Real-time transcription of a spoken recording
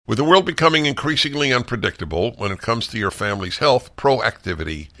With the world becoming increasingly unpredictable when it comes to your family's health,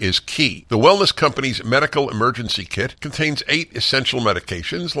 proactivity is key. The Wellness Company's Medical Emergency Kit contains 8 essential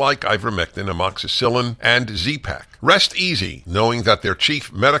medications like ivermectin, amoxicillin, and Z-Pak. Rest easy knowing that their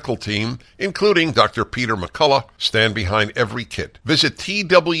chief medical team, including Dr. Peter McCullough, stand behind every kit. Visit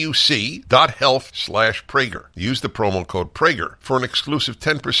twc.health/Prager. Use the promo code Prager for an exclusive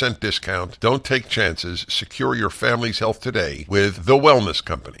 10% discount. Don't take chances. Secure your family's health today with the Wellness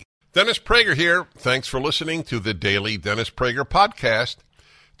Company. Dennis Prager here. Thanks for listening to the Daily Dennis Prager Podcast.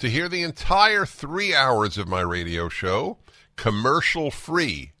 To hear the entire 3 hours of my radio show,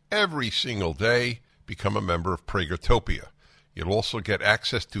 commercial-free, every single day, become a member of Pragertopia. You'll also get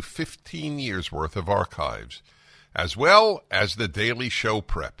access to 15 years' worth of archives, as well as the daily show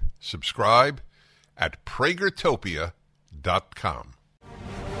prep. Subscribe at Pragertopia.com.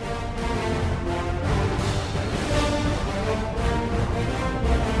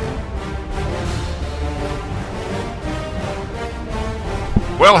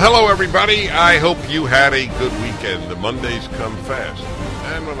 Well, hello, everybody. I hope you had a good weekend. The Mondays come fast.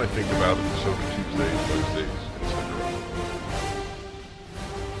 And when I think about it, so do Tuesdays, Wednesdays, etc.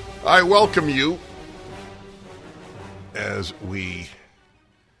 I welcome you as we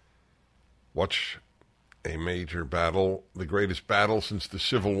watch a major battle, the greatest battle since the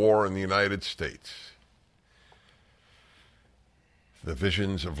Civil War in the United States. The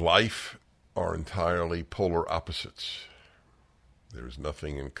visions of life are entirely polar opposites. There is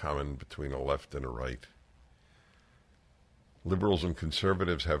nothing in common between a left and a right. Liberals and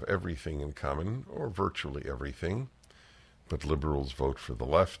conservatives have everything in common, or virtually everything, but liberals vote for the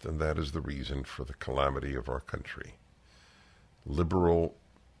left, and that is the reason for the calamity of our country. Liberal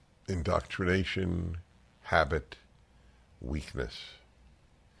indoctrination, habit, weakness.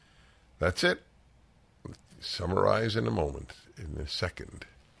 That's it. Summarize in a moment, in a second.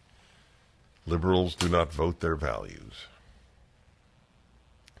 Liberals do not vote their values.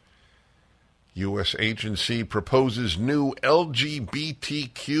 U.S. agency proposes new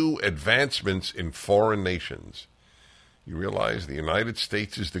LGBTQ advancements in foreign nations. You realize the United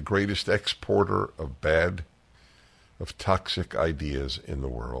States is the greatest exporter of toxic ideas in the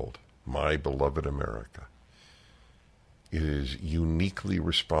world. My beloved America. It is uniquely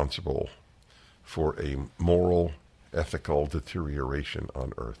responsible for a moral, ethical deterioration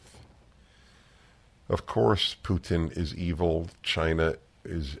on earth. Of course, Putin is evil. China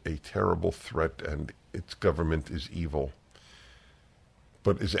is a terrible threat, and its government is evil.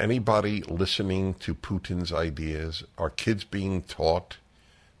 But is anybody listening to Putin's ideas? Are kids being taught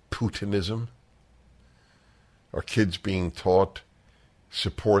Putinism? Are kids being taught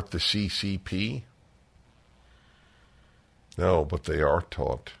support the CCP? No, but they are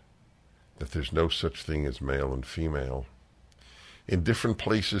taught that there's no such thing as male and female. In different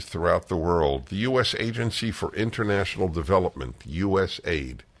places throughout the world, the U.S. Agency for International Development,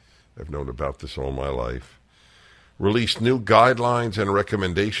 USAID, I've known about this all my life, released new guidelines and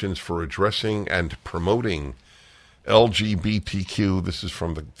recommendations for addressing and promoting LGBTQ, this is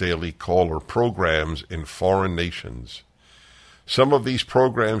from the Daily Caller, programs in foreign nations. Some of these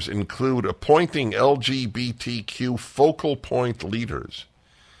programs include appointing LGBTQ focal point leaders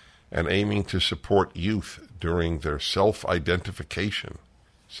and aiming to support youth during their self-identification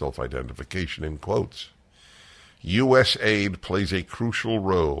in quotes. USAID plays a crucial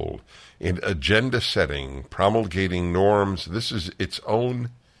role in agenda setting, promulgating norms. This is its own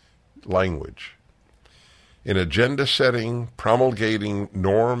language. In agenda setting, promulgating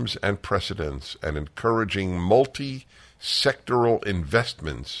norms and precedents, and encouraging multi-sectoral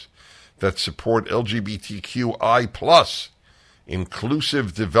investments that support LGBTQI+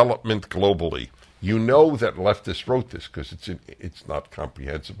 inclusive development globally. You know that leftists wrote this because it's not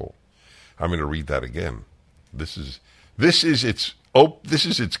comprehensible. I'm going to read that again. This is its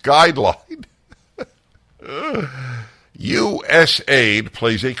guideline. USAID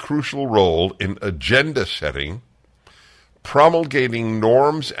plays a crucial role in agenda setting, promulgating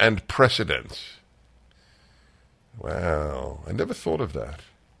norms and precedents. Wow, I never thought of that.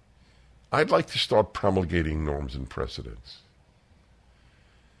 I'd like to start promulgating norms and precedents.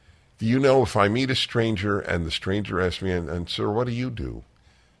 Do you know, if I meet a stranger and the stranger asks me, and sir, what do you do?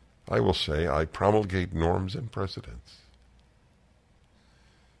 I will say, I promulgate norms and precedents.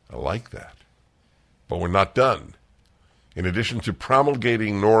 I like that. But we're not done. In addition to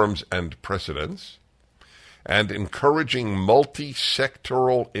promulgating norms and precedents and encouraging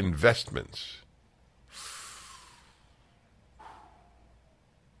multi-sectoral investments.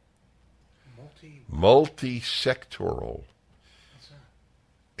 Multi-sectoral.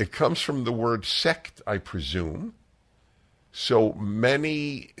 It comes from the word sect, I presume, so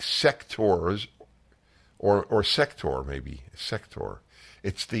many sectors, or sector maybe, sector.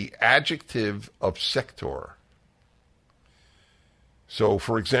 It's the adjective of sector. So,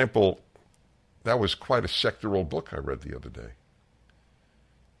 for example, that was quite a sectoral book I read the other day.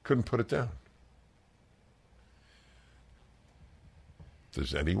 Couldn't put it down.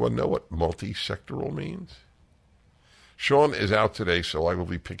 Does anyone know what multi-sectoral means? Sean is out today, so I will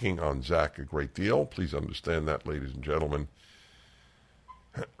be picking on Zach a great deal. Please understand that, ladies and gentlemen.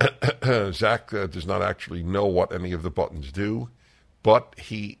 Zach does not actually know what any of the buttons do, but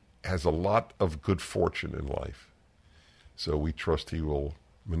he has a lot of good fortune in life. So we trust he will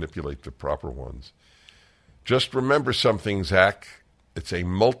manipulate the proper ones. Just remember something, Zach. It's a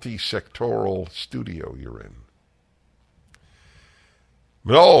multi-sectoral studio you're in.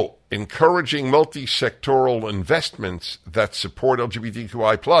 No, encouraging multi-sectoral investments that support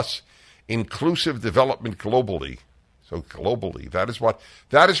LGBTQI+, inclusive development globally. So globally, that is what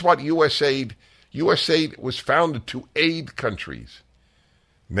USAID was founded to aid countries.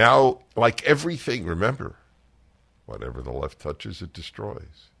 Now, like everything, remember, whatever the left touches, it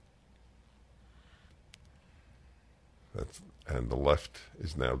destroys. And the left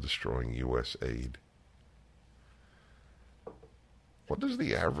is now destroying USAID. What does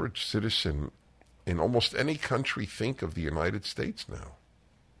the average citizen in almost any country think of the United States now?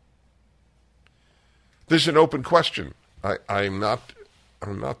 This is an open question. I'm not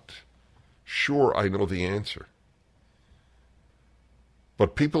sure I know the answer.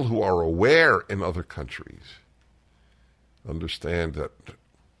 But people who are aware in other countries understand that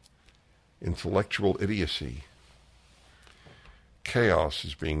intellectual idiocy, chaos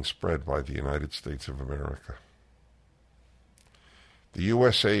is being spread by the United States of America. The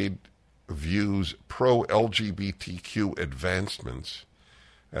USAID views pro-LGBTQ advancements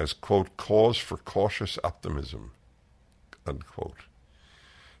as, quote, cause for cautious optimism, unquote,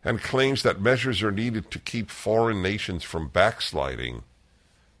 and claims that measures are needed to keep foreign nations from backsliding,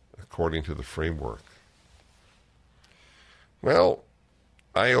 according to the framework. Well,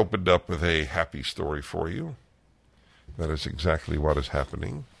 I opened up with a happy story for you. That is exactly what is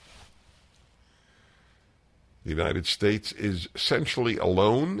happening. The United States is essentially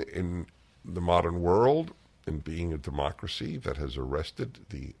alone in the modern world in being a democracy that has arrested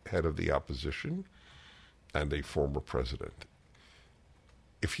the head of the opposition and a former president.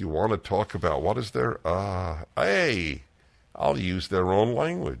 If you want to talk about what is there, hey, I'll use their own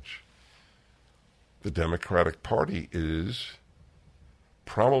language. The Democratic Party is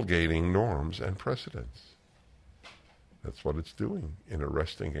promulgating norms and precedents. That's what it's doing in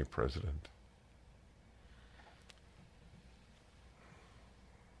arresting a president.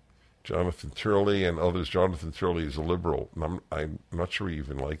 Jonathan Turley and others. Jonathan Turley is a liberal, and I'm not sure he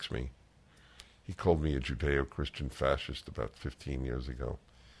even likes me. He called me a Judeo-Christian fascist about 15 years ago.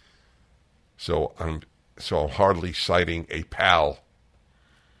 So I'm hardly citing a pal,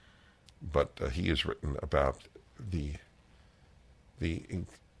 but he has written about the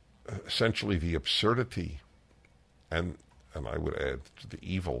essentially the absurdity and I would add the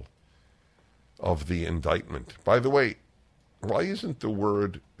evil of the indictment. By the way, why isn't the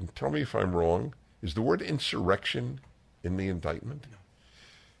word, and tell me if I'm wrong, is the word insurrection in the indictment? No.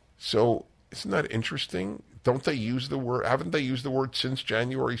 So isn't that interesting? Don't they use the word, haven't they used the word since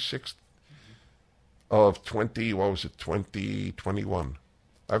January 6th of 2021?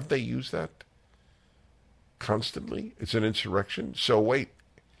 Haven't they used that constantly? It's an insurrection. So wait,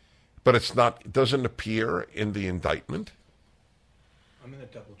 but it's not, it doesn't appear in the indictment? I'm going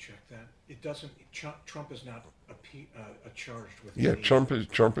to double check that. It doesn't, Trump is not charged with. Yeah, Trump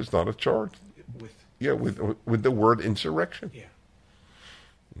is not a charge. With the word insurrection. Yeah.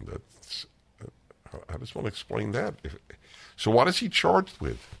 That's, I just want to explain that. So what is he charged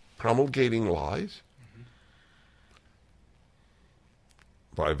with? Promulgating lies? Mm-hmm.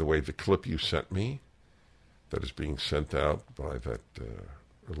 By the way, the clip you sent me that is being sent out by that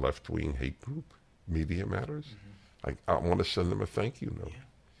left-wing hate group, Media Matters, mm-hmm. I want to send them a thank you note. Yeah.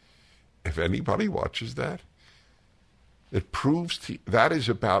 If anybody watches that, it proves that is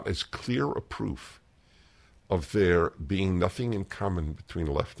about as clear a proof of there being nothing in common between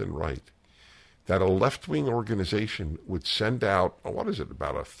left and right, that a left-wing organization would send out, about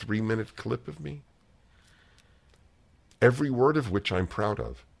a 3-minute clip of me? Every word of which I'm proud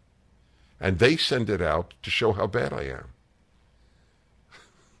of. And they send it out to show how bad I am.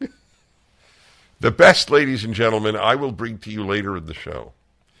 The best, ladies and gentlemen, I will bring to you later in the show.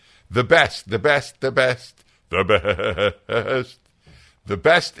 The best. The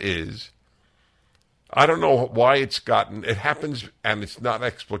best is, I don't know why it happens, and it's not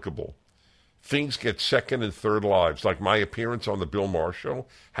explicable. things get second and third lives. Like my appearance on the Bill Maher Show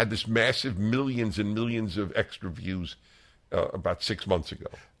had this massive millions and millions of extra views about 6 months ago.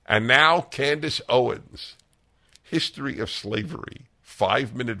 And now Candace Owens, History of Slavery,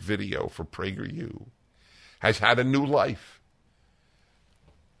 5-minute video for PragerU, has had a new life.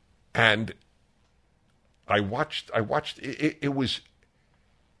 And I watched it. It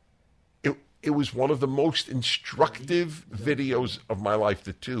was one of the most instructive videos of my life.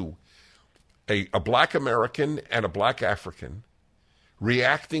 The two, a black American and a black African,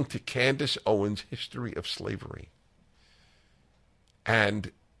 reacting to Candace Owens' History of Slavery.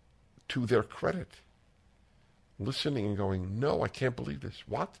 And to their credit, listening and going, no, I can't believe this.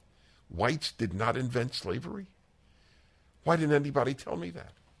 What? Whites did not invent slavery? Why didn't anybody tell me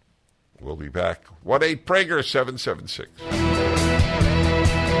that? We'll be back. 1-8-PRAGER-776.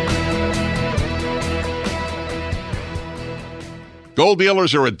 Gold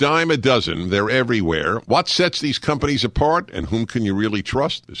dealers are a dime a dozen. They're everywhere. What sets these companies apart, and whom can you really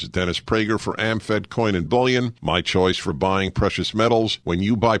trust? This is Dennis Prager for AmFed Coin and Bullion, my choice for buying precious metals. When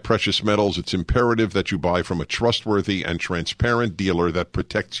you buy precious metals, it's imperative that you buy from a trustworthy and transparent dealer that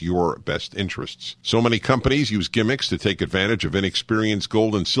protects your best interests. So many companies use gimmicks to take advantage of inexperienced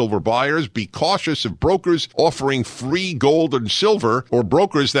gold and silver buyers. Be cautious of brokers offering free gold and silver, or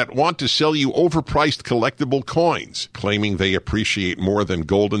brokers that want to sell you overpriced collectible coins, claiming they appreciate more than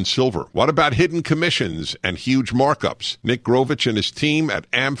gold and silver. What about hidden commissions and huge markups? Nick Grovich and his team at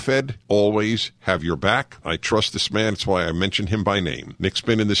AmFed always have your back. I trust this man. That's why I mention him by name. Nick's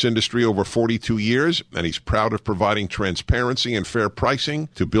been in this industry over 42 years, and he's proud of providing transparency and fair pricing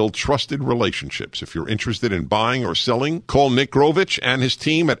to build trusted relationships. If you're interested in buying or selling, call Nick Grovich and his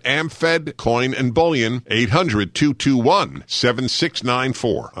team at AmFed Coin and Bullion,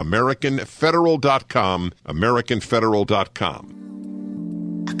 800-221-7694. AmericanFederal.com, AmericanFederal.com.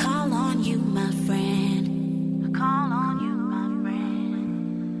 I call on you, my friend. I call on you, my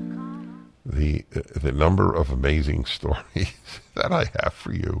friend. The number of amazing stories that I have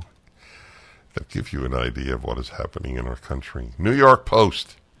for you that give you an idea of what is happening in our country. New York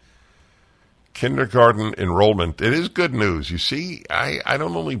Post. Kindergarten enrollment. It is good news. You see, I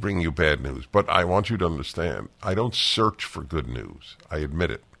don't only bring you bad news, but I want you to understand, I don't search for good news. I admit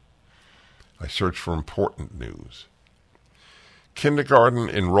it. I search for important news. Kindergarten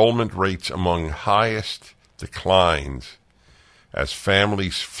enrollment rates among highest declines as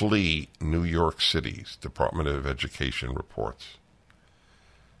families flee New York City's Department of Education reports.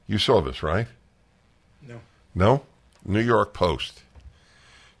 You saw this, right? No. No? New York Post.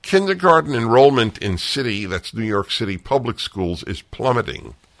 Kindergarten enrollment in that's New York City public schools, is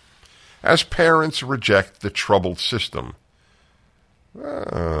plummeting as parents reject the troubled system.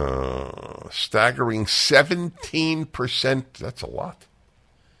 Staggering 17%. That's a lot.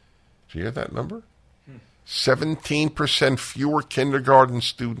 Did you hear that number? 17% fewer kindergarten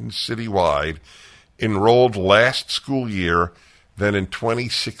students citywide enrolled last school year than in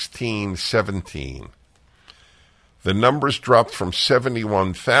 2016-17. The numbers dropped from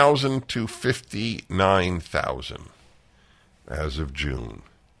 71,000 to 59,000 as of June.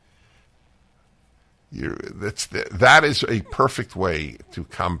 That is a perfect way to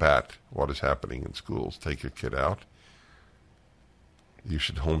combat what is happening in schools. Take your kid out. You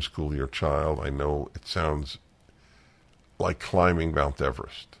should homeschool your child. I know it sounds like climbing Mount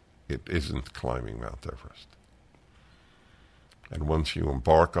Everest. It isn't climbing Mount Everest. And once you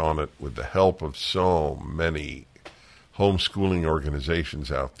embark on it with the help of so many homeschooling organizations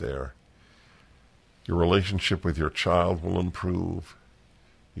out there, your relationship with your child will improve.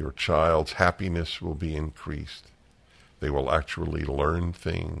 Your child's happiness will be increased. They will actually learn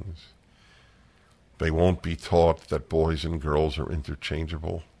things. They won't be taught that boys and girls are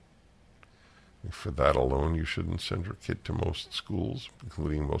interchangeable. And for that alone, you shouldn't send your kid to most schools,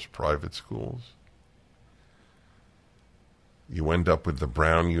 including most private schools. You end up with the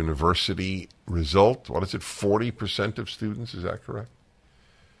Brown University result. What is it, 40% of students? Is that correct?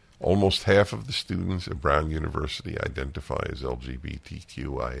 Almost half of the students at Brown University identify as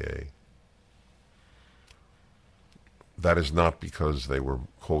LGBTQIA. That is not because they were,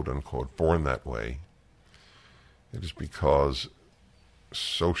 quote unquote, born that way. It is because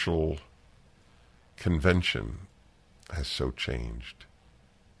social convention has so changed.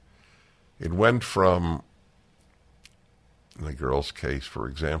 It went from, in the girl's case, for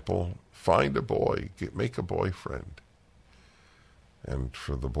example, find a boy, make a boyfriend. And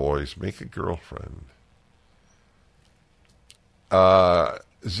for the boys, make a girlfriend.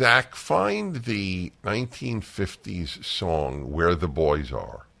 Zach, find the 1950s song Where the Boys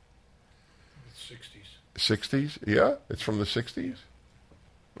Are. 60s. 60s? Yeah? It's from the 60s?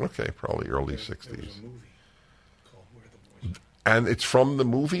 Okay, probably early There 60s. was a movie called Where the Boys And it's from the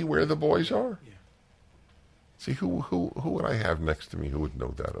movie Where the Boys Are? Yeah. See, who would I have next to me who would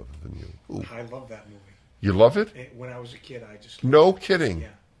know that other than you? Who? I love that movie. You love it? When I was a kid, I just... No kidding. Yeah.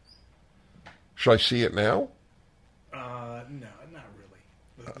 Should I see it now? No, not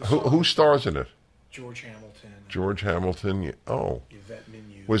really. The Who song- stars in it? George Hamilton. George Hamilton. Oh. Yvette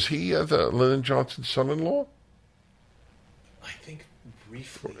Mimieux. Was he the Lyndon Johnson's son-in-law? I think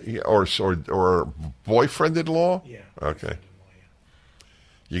briefly. Yeah, or boyfriend-in-law? Yeah. Okay. Yeah.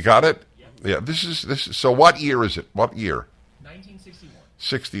 You got it? Yeah. This is. So what year is it? What year? 1961.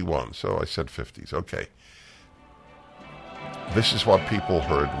 61. So I said 50s. Okay. This is what people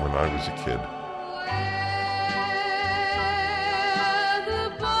heard when I was a kid. Where the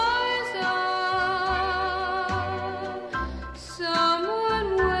boys are,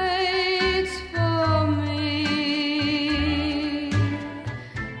 someone waits for me.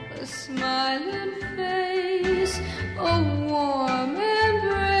 A smiling face, a warm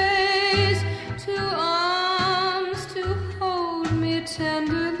embrace, two arms to hold me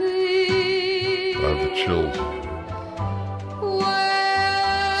tenderly. I have the chills.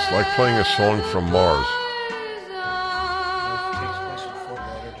 It's like playing a song from Mars. It takes place in Fort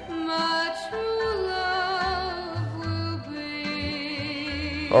Lauderdale.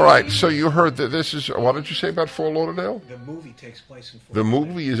 All right, so you heard that this is, what did you say about Fort Lauderdale? The movie takes place in Fort The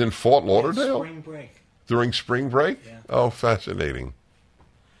Lauderdale. movie is in Fort Yeah, Lauderdale? Spring break. During spring break? Yeah. Oh, fascinating.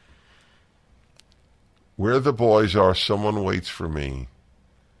 Where the boys are, someone waits for me.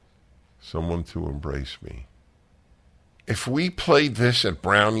 Someone to embrace me. If we played this at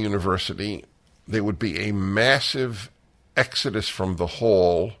Brown University, there would be a massive exodus from the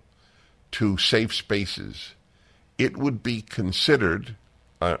hall to safe spaces. It would be considered,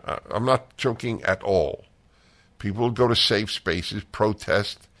 I'm not joking at all, people would go to safe spaces,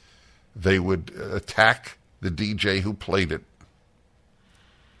 protest, they would attack the DJ who played it,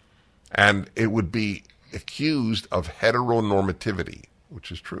 and it would be accused of heteronormativity,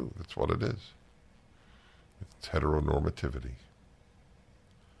 which is true. That's what it is. It's heteronormativity.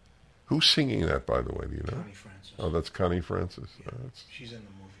 Who's singing that, by the way? Do you know? Connie Francis. Oh, that's Connie Francis. Yeah. That's, She's in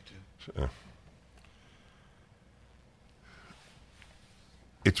the movie too. yeah.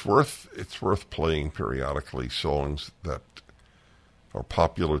 It's worth playing periodically songs that are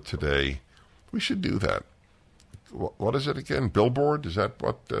popular today. We should do that. What is it again? Billboard? Is that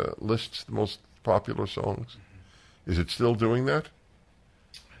what lists the most popular songs? Mm-hmm. Is it still doing that?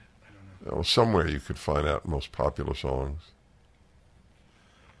 I don't know. Oh, somewhere you could find out most popular songs.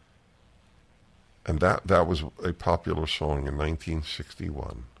 And that was a popular song in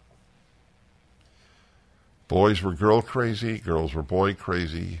 1961. Boys were girl crazy, girls were boy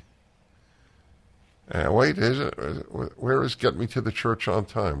crazy. Wait, where is Get Me to the Church on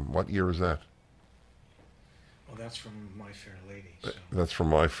Time? What year is that? Well, that's from My Fair Lady. So. That's from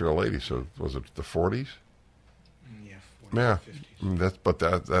My Fair Lady. So was it the 40s? Yeah, 40s, Yeah, 50s. but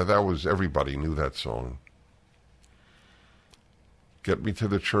that was, everybody knew that song. Get me to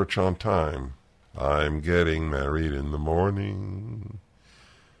the church on time. I'm getting married in the morning.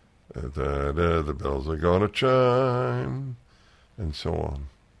 The bells are gonna chime, and so on.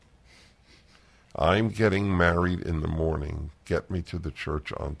 I'm getting married in the morning. Get me to the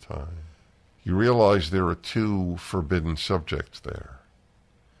church on time. You realize there are two forbidden subjects there.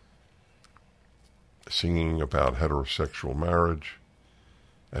 Singing about heterosexual marriage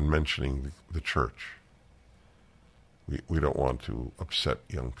and mentioning the church. We don't want to upset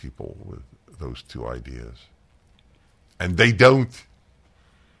young people with those two ideas. And they don't.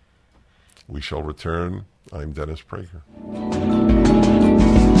 We shall return. I'm Dennis Prager.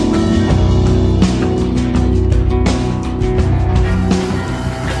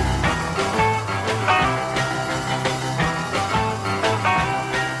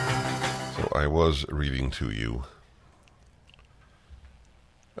 So I was reading to you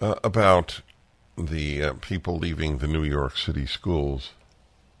about the people leaving the New York City schools.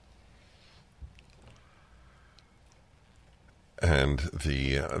 And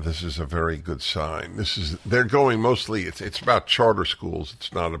this is a very good sign. They're going mostly. It's about charter schools.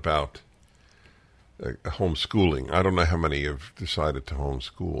 It's not about homeschooling. I don't know how many have decided to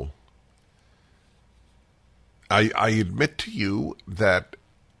homeschool. I admit to you that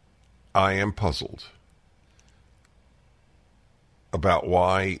I am puzzled about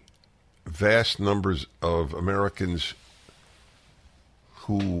why vast numbers of Americans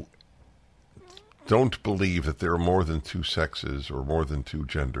who don't believe that there are more than two sexes or more than two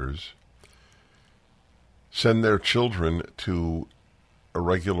genders send their children to a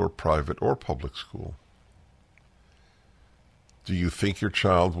regular private or public school. Do you think your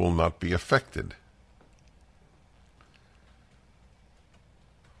child will not be affected?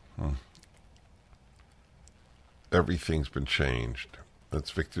 Everything's been changed.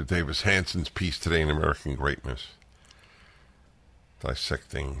 That's Victor Davis Hanson's piece today in American Greatness,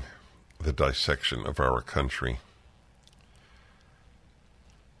 dissecting the dissection of our country.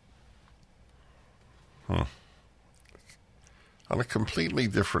 On a completely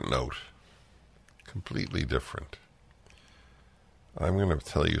different note, completely different, I'm going to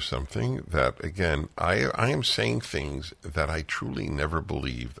tell you something that, again, I am saying things that I truly never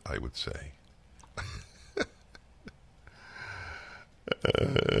believed I would say.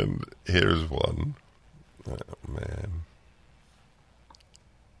 And here's one. Oh, man.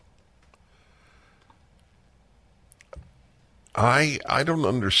 I don't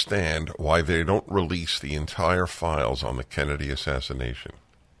understand why they don't release the entire files on the Kennedy assassination.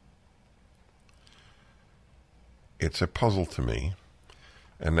 It's a puzzle to me.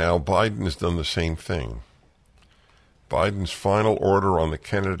 And now Biden has done the same thing. Biden's final order on the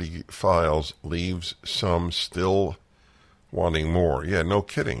Kennedy files leaves some still wanting more. Yeah, no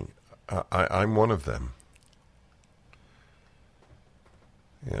kidding. I'm one of them.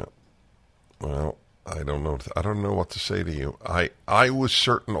 Yeah. Well, I don't know what to say to you. I was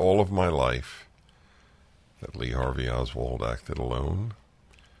certain all of my life that Lee Harvey Oswald acted alone.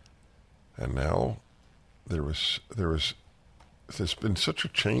 And now there's been such a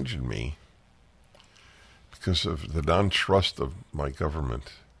change in me because of the non-trust of my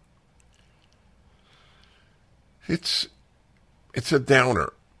government. It's a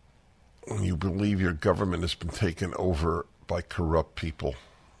downer when you believe your government has been taken over by corrupt people.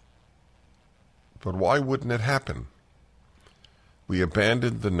 But why wouldn't it happen? We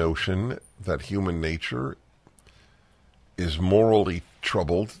abandoned the notion that human nature is morally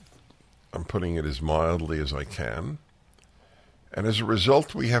troubled. I'm putting it as mildly as I can. And as a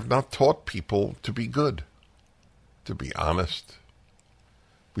result, we have not taught people to be good, to be honest.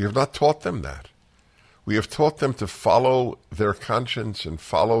 We have not taught them that. We have taught them to follow their conscience and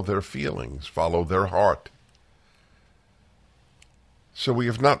follow their feelings, follow their heart. So we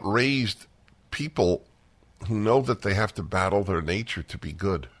have not raised people who know that they have to battle their nature to be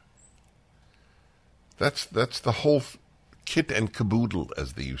good. That's the whole kit and caboodle,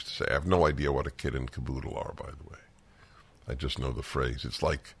 as they used to say. I have no idea what a kit and caboodle are, by the way. I just know the phrase. It's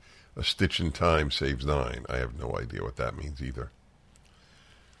like a stitch in time saves nine. I have no idea what that means either.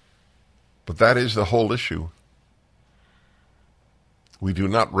 But that is the whole issue. We do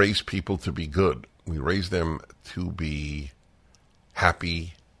not raise people to be good. We raise them to be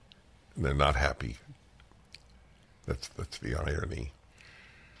happy. And they're not happy. That's the irony.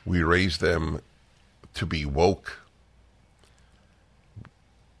 We raise them to be woke,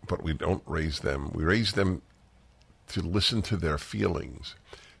 but we don't raise them. We raise them to listen to their feelings.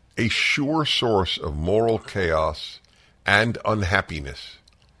 A sure source of moral chaos and unhappiness.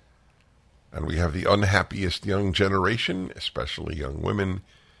 And we have the unhappiest young generation, especially young women,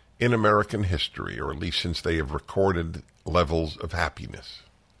 in American history, or at least since they have recorded levels of happiness.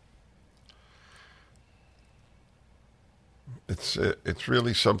 It's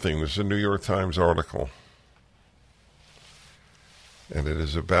really something. There's a New York Times article, and it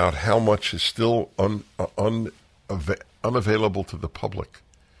is about how much is still unavailable to the public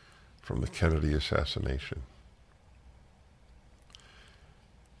from the Kennedy assassination.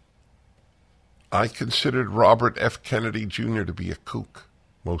 I considered Robert F. Kennedy Jr. to be a kook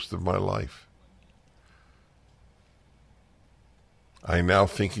most of my life. I now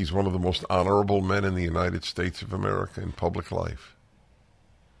think he's one of the most honorable men in the United States of America in public life.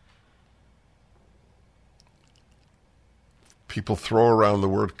 People throw around the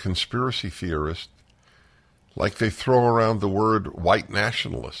word conspiracy theorist like they throw around the word white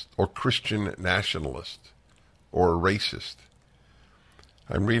nationalist or Christian nationalist or racist.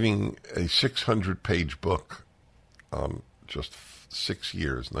 I'm reading a 600-page book on just 6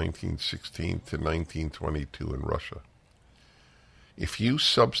 years, 1916 to 1922 in Russia. If you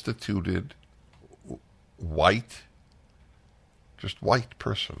substituted white, just white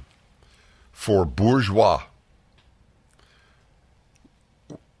person, for bourgeois,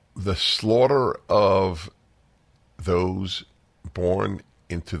 the slaughter of those born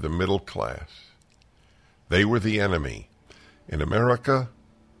into the middle class, they were the enemy. In America,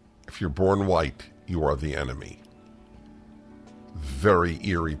 if you're born white, you are the enemy. Very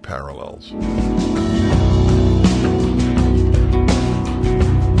eerie parallels.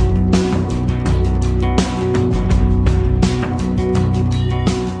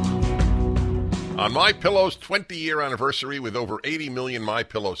 On MyPillow's 20-year anniversary with over 80 million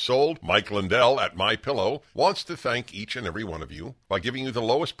MyPillows sold, Mike Lindell at MyPillow wants to thank each and every one of you by giving you the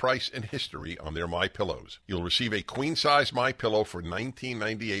lowest price in history on their MyPillows. You'll receive a queen-size MyPillow for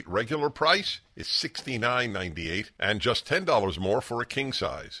 $19.98. Regular price is $69.98 and just $10 more for a king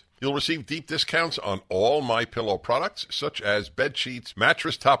size. You'll receive deep discounts on all MyPillow products, such as bed sheets,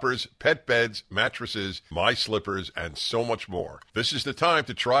 mattress toppers, pet beds, mattresses, My Slippers, and so much more. This is the time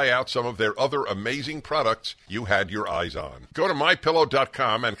to try out some of their other amazing products you had your eyes on. Go to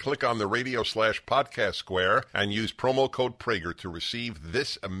MyPillow.com and click on the radio/podcast square and use promo code Prager to receive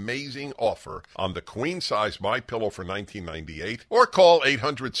this amazing offer on the queen-size MyPillow for $19.98 or call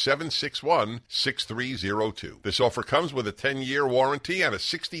 800-761-6302. This offer comes with a 10-year warranty and a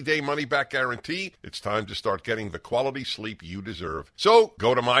 60-day money-back guarantee. It's time to start getting the quality sleep you deserve. So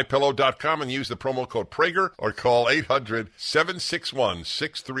go to MyPillow.com and use the promo code Prager or call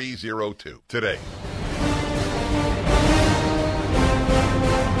 800-761-6302 today.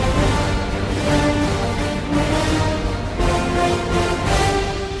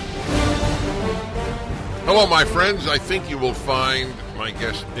 Hello, my friends. I think you will find my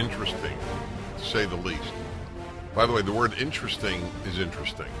guest interesting, to say the least. By the way, the word interesting is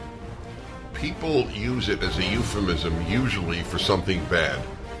interesting. People use it as a euphemism, usually for something bad.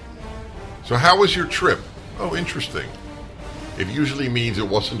 So how was your trip? Oh, interesting. It usually means it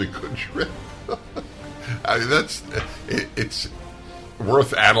wasn't a good trip. I mean, it's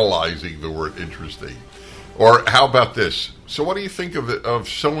worth analyzing, the word interesting. Or how about this? So what do you think of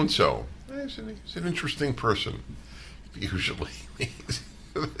so-and-so? He's an interesting person. Usually means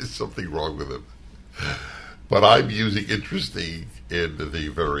there's something wrong with him. But I'm using interesting in the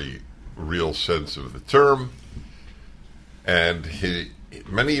very real sense of the term. And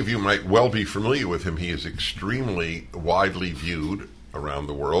many of you might well be familiar with him. He is extremely widely viewed around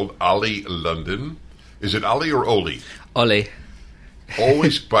the world. Oli London. Is it Ali or Oli? Oli.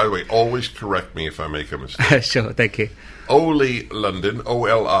 Always, by the way, always correct me if I make a mistake. Sure, thank you. Oli London,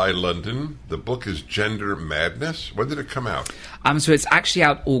 O-L-I London. The book is Gender Madness. When did it come out? So it's actually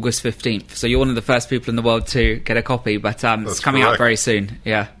out August 15th. So you're one of the first people in the world to get a copy, but it's coming out very soon.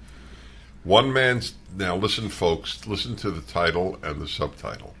 Yeah. Now listen, folks, listen to the title and the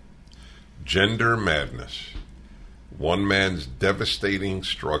subtitle. Gender Madness. One man's devastating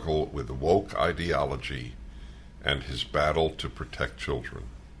struggle with woke ideology and his battle to protect children.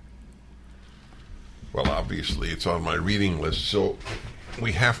 Well, obviously, it's on my reading list. So I'm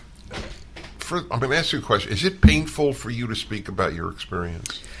going to ask you a question. Is it painful for you to speak about your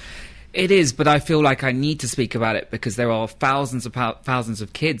experience? It is, but I feel like I need to speak about it because there are thousands of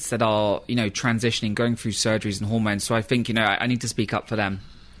kids that are, transitioning, going through surgeries and hormones. So I think, I need to speak up for them.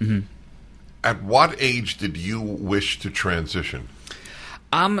 Mm-hmm. At what age did you wish to transition?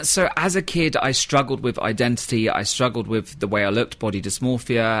 So as a kid, I struggled with identity. I struggled with the way I looked, body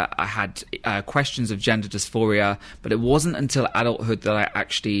dysmorphia. I had questions of gender dysphoria, but it wasn't until adulthood that I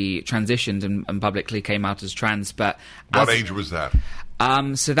actually transitioned and publicly came out as trans. But what age was that?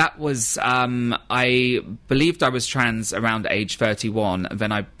 So that was, I believed I was trans around age 31, and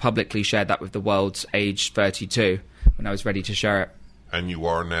then I publicly shared that with the world age 32 when I was ready to share it. And you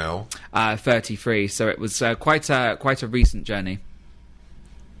are now? 33, so it was quite a recent journey.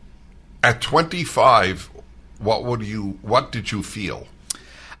 At 25, what did you feel?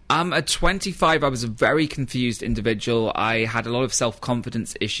 At 25, I was a very confused individual. I had a lot of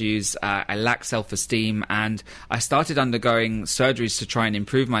self-confidence issues. I lacked self-esteem, and I started undergoing surgeries to try and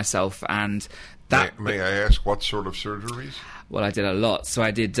improve myself. And that may I ask what sort of surgeries? Well, I did a lot. So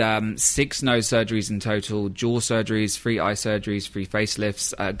I did 6 nose surgeries in total, jaw surgeries, 3 eye surgeries, 3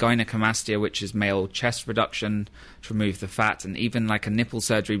 facelifts, gynecomastia, which is male chest reduction to remove the fat, and even like a nipple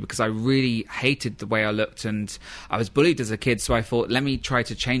surgery because I really hated the way I looked and I was bullied as a kid. So I thought, let me try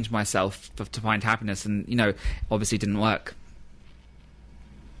to change myself to find happiness. And, obviously didn't work.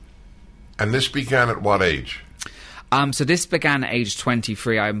 And this began at what age? So this began at age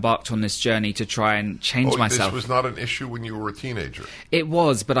 23. I embarked on this journey to try and change myself. This was not an issue when you were a teenager? It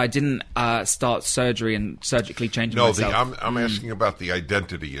was, but I didn't start surgery and surgically changing myself. I'm asking about the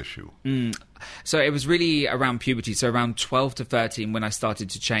identity issue. So it was really around puberty, so around 12 to 13 when I started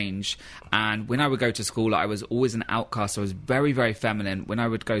to change. And when I would go to school, I was always an outcast. I was very, very feminine. When I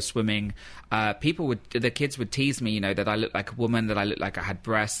would go swimming, the kids would tease me, that I looked like a woman, that I looked like I had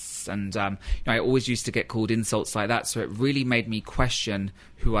breasts. And, I always used to get called insults like that. So it really made me question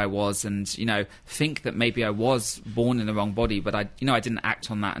who I was and, think that maybe I was born in the wrong body. But I didn't act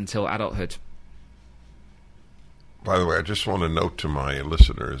on that until adulthood. By the way, I just want to note to my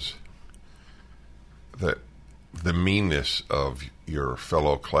listeners that the meanness of your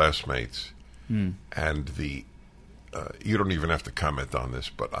fellow classmates And you don't even have to comment on this,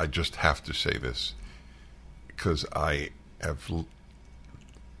 but I just have to say this because I have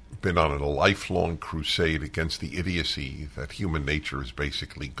been on a lifelong crusade against the idiocy that human nature is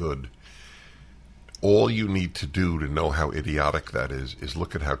basically good. All you need to do to know how idiotic that is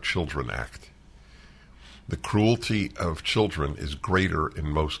look at how children act. The cruelty of children is greater in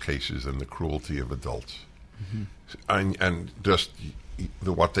most cases than the cruelty of adults. And just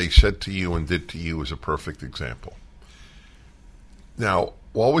what they said to you and did to you is a perfect example. Now,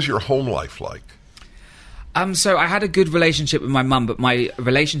 what was your home life like? So I had a good relationship with my mum, but my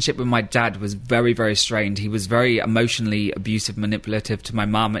relationship with my dad was very, very strained. He was very emotionally abusive, manipulative to my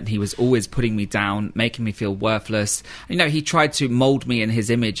mum, and he was always putting me down, making me feel worthless. You know, he tried to mold me in his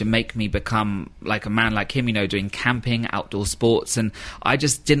image and make me become like a man like him, you know, doing camping, outdoor sports, and I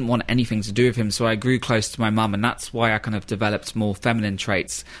just didn't want anything to do with him, so I grew close to my mum, and that's why I kind of developed more feminine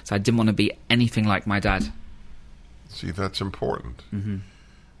traits. So I didn't want to be anything like my dad. See, that's important.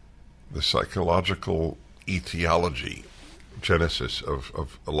 The psychological etiology, genesis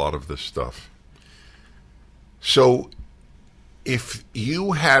of a lot of this stuff. So if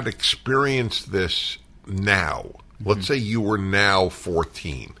you had experienced this now, let's say you were now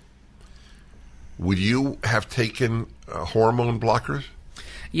 14, would you have taken hormone blockers?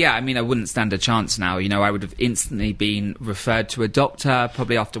 Yeah, I mean, I wouldn't stand a chance now. You know, I would have instantly been referred to a doctor,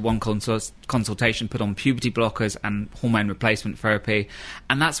 probably after one consultation, put on puberty blockers and hormone replacement therapy.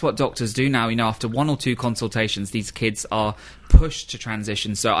 And that's what doctors do now. You know, after one or two consultations, these kids are pushed to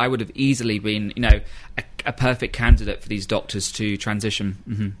transition. So I would have easily been, you know, a perfect candidate for these doctors to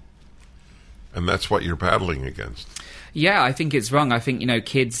transition. And that's what you're battling against. Yeah, I think it's wrong. I think, you know,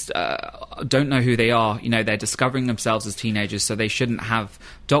 kids don't know who they are. You know, they're discovering themselves as teenagers, so they shouldn't have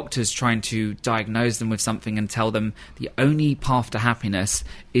doctors trying to diagnose them with something and tell them the only path to happiness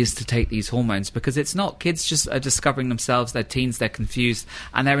is to take these hormones, because it's not. Kids just are discovering themselves. They're teens, they're confused,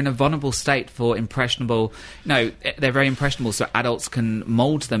 and they're in a vulnerable state for impressionable, you know, they're very impressionable, so adults can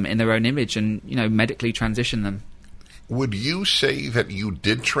mold them in their own image and, you know, medically transition them. Would you say that you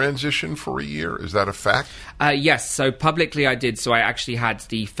did transition for a year? Is that a fact? Yes, so publicly I did. So I actually had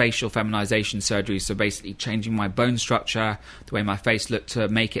the facial feminization surgery, so basically changing my bone structure, the way my face looked, to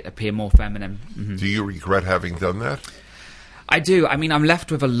make it appear more feminine. Do you regret having done that? I do. I mean, I'm left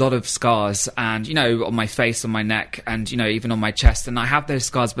with a lot of scars, and, you know, on my face, on my neck, and, you know, even on my chest, and I have those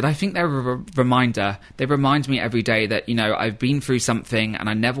scars, but I think they're a reminder. They remind me every day that, you know, I've been through something and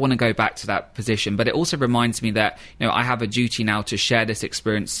I never want to go back to that position, but it also reminds me that, you know, I have a duty now to share this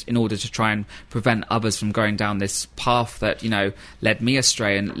experience in order to try and prevent others from going down this path that, you know, led me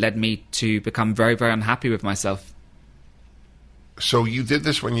astray and led me to become very, very unhappy with myself. So you did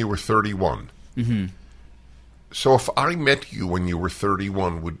this when you were 31? So if I met you when you were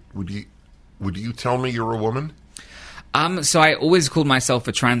 31, would you tell me you're a woman? So I always called myself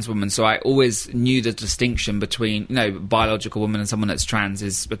a trans woman, so I always knew the distinction between, you know, biological woman and someone that's trans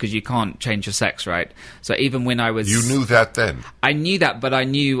is because you can't change your sex, right? So even when I was... You knew that then? I knew that, but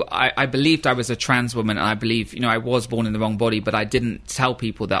I believed I was a trans woman, and I believe, you know, I was born in the wrong body, but I didn't tell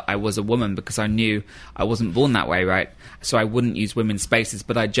people that I was a woman because I knew I wasn't born that way, right? So I wouldn't use women's spaces,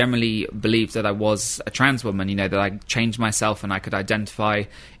 but I generally believed that I was a trans woman, you know, that I changed myself and I could identify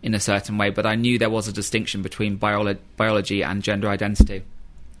in a certain way, but I knew there was a distinction between biology and gender identity.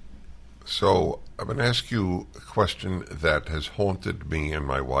 So I'm going to ask you a question that has haunted me and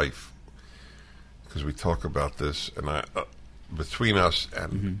my wife, because we talk about this and between us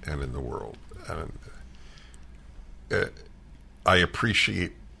and in the world. And I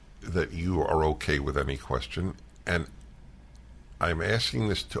appreciate that you are okay with any question, and I'm asking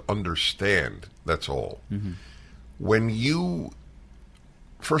this to understand, that's all. When you,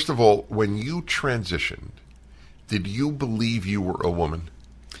 first of all, when you transitioned, did you believe you were a woman?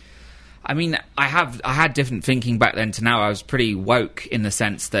 I mean, I had different thinking back then to now. I was pretty woke in the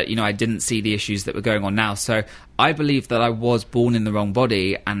sense that, you know, I didn't see the issues that were going on now. So I believed that I was born in the wrong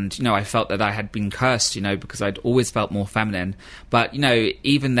body, and, you know, I felt that I had been cursed, you know, because I'd always felt more feminine. But, you know,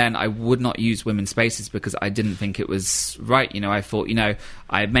 even then I would not use women's spaces because I didn't think it was right. You know, I thought, you know,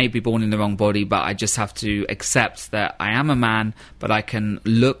 I may be born in the wrong body, but I just have to accept that I am a man, but I can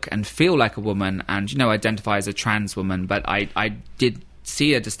look and feel like a woman and, you know, identify as a trans woman. But I did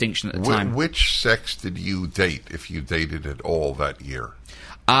see a distinction at the time. Which sex did you date, if you dated at all that year?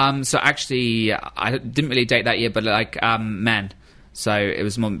 So actually, I didn't really date that year, but like men. So it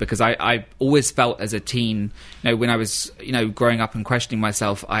was more because I always felt as a teen, you know, when I was, you know, growing up and questioning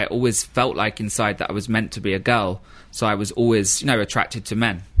myself, I always felt like inside that I was meant to be a girl. So I was always, you know, attracted to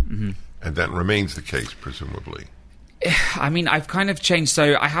men. And that remains the case, presumably. I mean, I've kind of changed.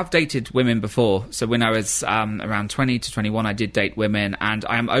 So I have dated women before. So when I was around 20 to 21, I did date women, and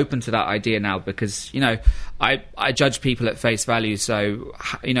I am open to that idea now because, I judge people at face value. So,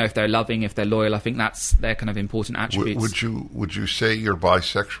 if they're loving, if they're loyal, I think that's their kind of important attributes. Would you say you're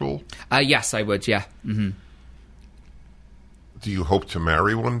bisexual? Yes, I would. Yeah. Mm-hmm. Do you hope to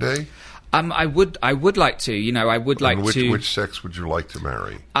marry one day? I would like to. I would like and to. Which sex would you like to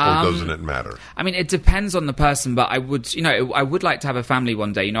marry, or doesn't it matter? I mean, it depends on the person, but I would, I would like to have a family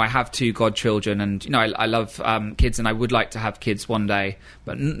one day. I have 2 godchildren, and I love kids, and I would like to have kids one day,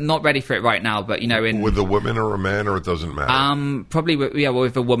 but not ready for it right now. But with a woman or a man, or it doesn't matter. Probably,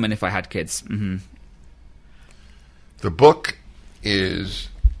 with a woman if I had kids. Mm-hmm. The book is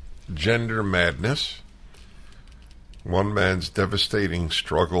Gender Madness. One man's devastating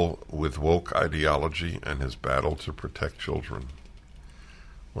struggle with woke ideology and his battle to protect children.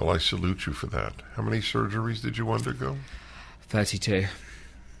 Well, I salute you for that. How many surgeries did you undergo? 32.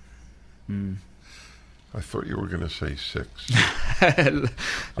 I thought you were going to say 6.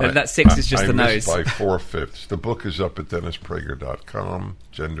 That 6 is just the nose. By 4/5. The book is up at DennisPrager.com.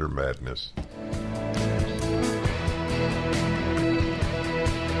 Gender Madness.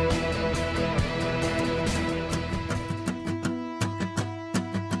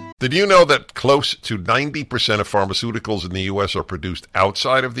 Did you know that close to 90% of pharmaceuticals in the U.S. are produced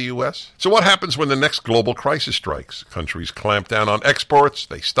outside of the U.S.? So what happens when the next global crisis strikes? Countries clamp down on exports,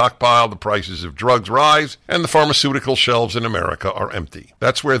 they stockpile, the prices of drugs rise, and the pharmaceutical shelves in America are empty.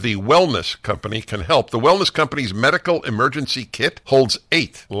 That's where the Wellness Company can help. The Wellness Company's Medical Emergency Kit holds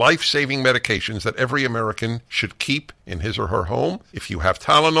 8 life-saving medications that every American should keep in his or her home. If you have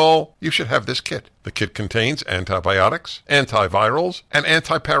Tylenol, you should have this kit. The kit contains antibiotics, antivirals, and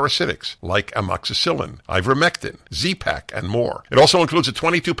antiparasitics like amoxicillin, ivermectin, Z-Pak, and more. It also includes a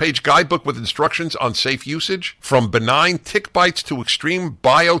 22-page guidebook with instructions on safe usage. From benign tick bites to extreme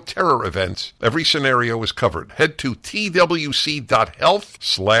bioterror events, every scenario is covered. Head to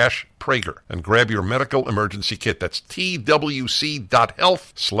twc.health/Prager and grab your medical emergency kit. That's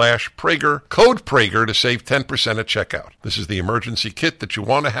twc.health/Prager. Code Prager to save 10% at checkout. This is the emergency kit that you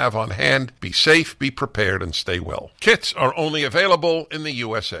want to have on hand. Be safe, be prepared, and stay well. Kits are only available in the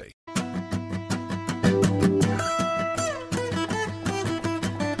USA.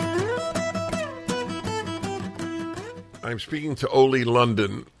 I'm speaking to Oli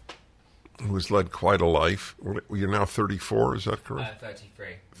London, who has led quite a life. You're now 34, is that correct?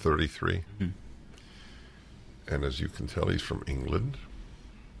 33. 33. Mm-hmm. And as you can tell, he's from England.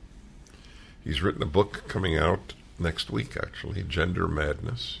 He's written a book coming out next week, actually, Gender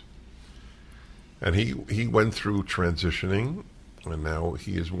Madness. And he went through transitioning, and now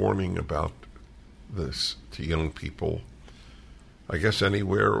he is warning about this to young people, I guess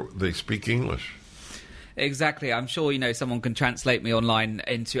anywhere they speak English. Exactly. I'm sure, someone can translate me online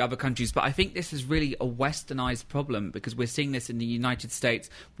into other countries, but I think this is really a westernized problem because we're seeing this in the United States.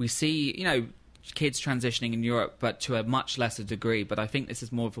 We see, kids transitioning in Europe, but to a much lesser degree. But I think this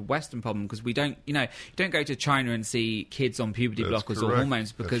is more of a Western problem because we don't, you don't go to China and see kids on puberty blockers or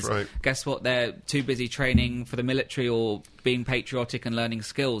hormones because guess what? They're too busy training for the military or being patriotic and learning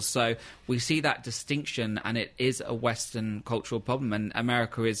skills. So we see that distinction, and it is a Western cultural problem. And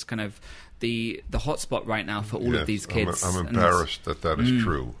America is kind of the hotspot right now for all of these kids. I'm embarrassed that is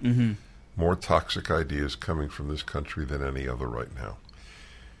true. Mm-hmm. More toxic ideas coming from this country than any other right now.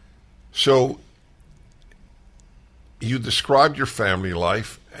 So you described your family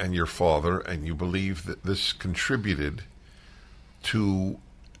life and your father, and you believe that this contributed to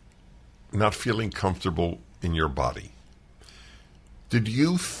not feeling comfortable in your body. Did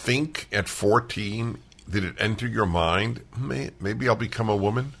you think at 14, did it enter your mind, maybe I'll become a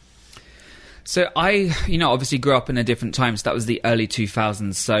woman? So I, obviously grew up in a different time, so that was the early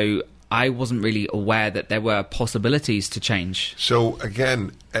 2000s, so I wasn't really aware that there were possibilities to change. So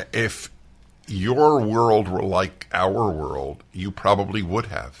again, if your world were like our world, you probably would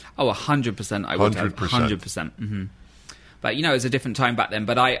have. Oh, 100% I would have. 100%. Mm-hmm. But, it was a different time back then.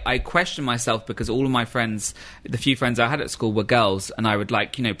 But I questioned myself because all of my friends, the few friends I had at school were girls. And I would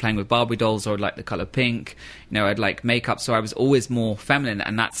like, playing with Barbie dolls, or I'd like the colour pink. I'd like makeup. So I was always more feminine.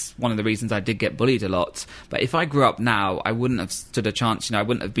 And that's one of the reasons I did get bullied a lot. But if I grew up now, I wouldn't have stood a chance. I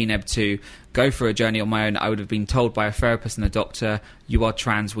wouldn't have been able to go for a journey on my own. I would have been told by a therapist and a doctor, you are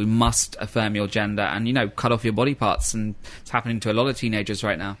trans, we must affirm your gender. And, cut off your body parts. And it's happening to a lot of teenagers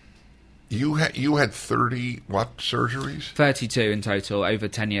right now. You had 30 what surgeries? 32 in total over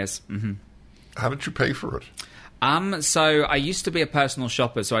 10 years. Mm-hmm. How did you pay for it? So I used to be a personal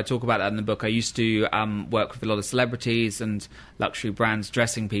shopper, so I talk about that in the book. I used to work with a lot of celebrities and luxury brands,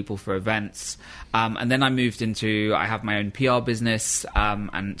 dressing people for events. And then I moved into, I have my own PR business,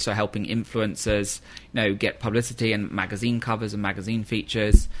 and so helping influencers, get publicity and magazine covers and magazine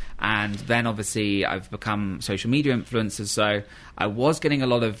features. And then obviously I've become social media influencers, so I was getting a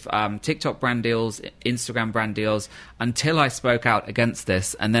lot of TikTok brand deals, Instagram brand deals, until I spoke out against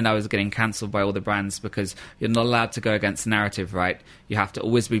this, and then I was getting cancelled by all the brands because you're not allowed to go against the narrative, right? You have to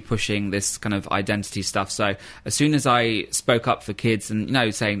always be pushing this kind of identity stuff. So as soon as I spoke up for kids and,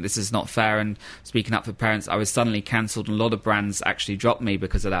 saying this is not fair and speaking up for parents, I was suddenly cancelled, and a lot of brands actually dropped me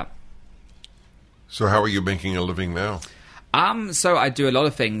because of that. So how are you making a living now? So I do a lot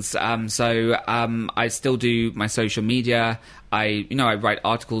of things. I still do my social media. I write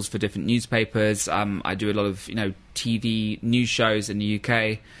articles for different newspapers. I do a lot of, TV news shows in the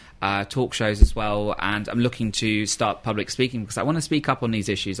UK, talk shows as well. And I'm looking to start public speaking because I want to speak up on these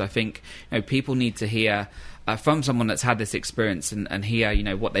issues. I think, people need to hear from someone that's had this experience and hear,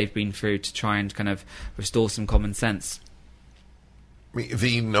 what they've been through to try and kind of restore some common sense. I mean,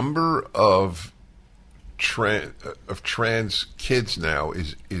 the number of trans kids now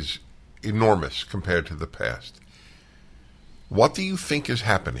is enormous compared to the past. What do you think is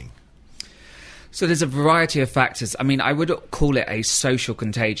happening? So there's a variety of factors. I mean, I would call it a social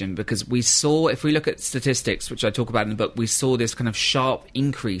contagion because we saw, if we look at statistics, which I talk about in the book, we saw this kind of sharp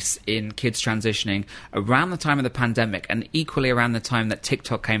increase in kids transitioning around the time of the pandemic and equally around the time that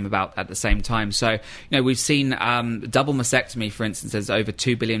TikTok came about at the same time. So, we've seen double mastectomy, for instance. There's over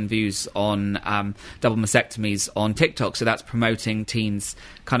 2 billion views on double mastectomies on TikTok. So that's promoting teens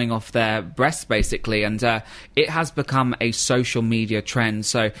cutting off their breasts, basically. And it has become a social media trend.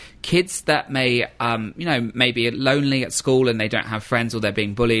 So kids that may maybe lonely at school and they don't have friends or they're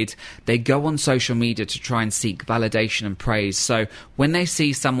being bullied, they go on social media to try and seek validation and praise. So when they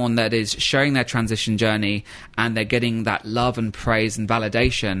see someone that is sharing their transition journey and they're getting that love and praise and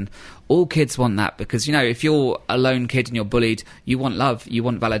validation, all kids want that because, if you're a lone kid and you're bullied, you want love, you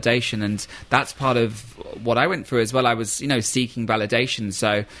want validation. And that's part of what I went through as well. I was, seeking validation.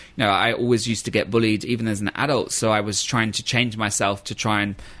 So, I always used to get bullied even as an adult. So I was trying to change myself to try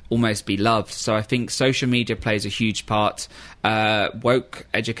and almost be loved. So I think social media plays a huge part. Woke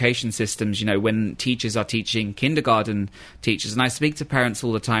education systems, when teachers are teaching kindergarten teachers, and I speak to parents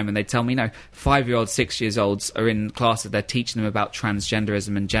all the time and they tell me, 5-year-olds, 6-year-olds are in classes, they're teaching them about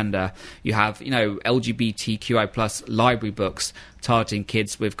transgenderism and gender. You have, LGBTQI plus library books targeting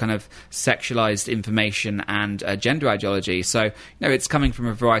kids with kind of sexualized information and gender ideology. So, it's coming from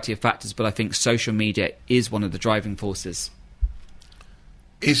a variety of factors, but I think social media is one of the driving forces.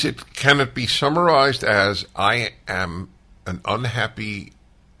 Can it be summarized as I am an unhappy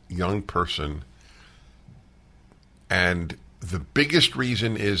young person and the biggest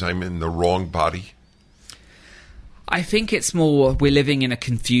reason is I'm in the wrong body? I think it's more we're living in a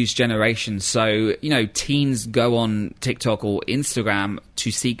confused generation. So, teens go on TikTok or Instagram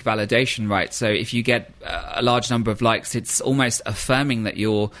to seek validation, right? So if you get a large number of likes, it's almost affirming that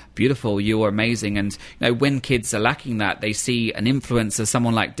you're beautiful, you're amazing. And, when kids are lacking that, they see an influencer,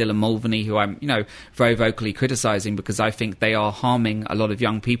 someone like Dylan Mulvaney, who I'm, very vocally criticizing because I think they are harming a lot of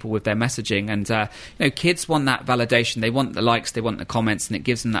young people with their messaging. And, kids want that validation. They want the likes, they want the comments, and it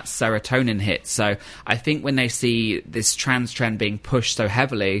gives them that serotonin hit. So I think when they see this trans trend being pushed so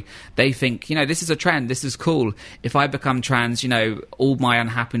heavily, they think, this is a trend, this is cool. If I become trans, all my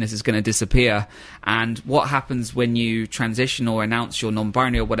unhappiness is going to disappear. And what happens when you transition or announce your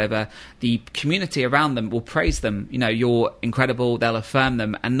non-binary or whatever, the community around them will praise them. You're incredible, they'll affirm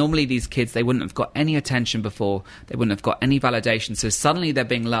them. And normally these kids, they wouldn't have got any attention before, they wouldn't have got any validation. So suddenly they're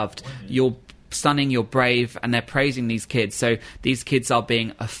being loved. You're stunning, you're brave, and they're praising these kids. So these kids are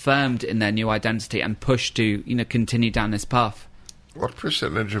being affirmed in their new identity and pushed to, continue down this path. What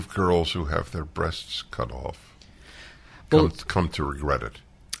percentage of girls who have their breasts cut off come to regret it?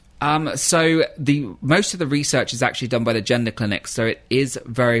 So most of the research is actually done by the gender clinics, so it is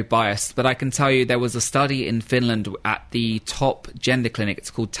very biased. But I can tell you there was a study in Finland at the top gender clinic.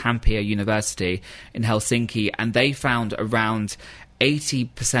 It's called Tampere University in Helsinki, and they found around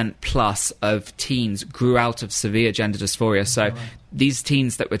 80% plus of teens grew out of severe gender dysphoria. So these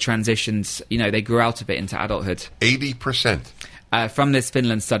teens that were transitioned, they grew out of it into adulthood. 80%? From this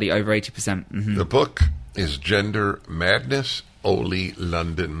Finland study, over 80%. Mm-hmm. The book is Gender Madness, Oli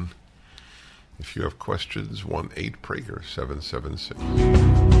London. If you have questions,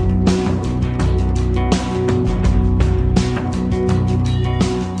 1-8-PRAGER-776.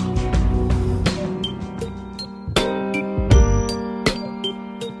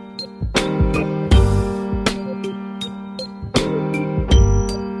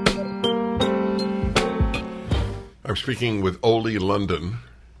 I'm speaking with Ole London,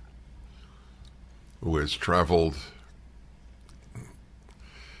 who has traveled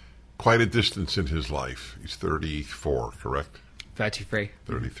quite a distance in his life. He's 34, correct? 33.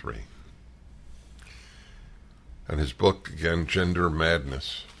 33. And his book, again, Gender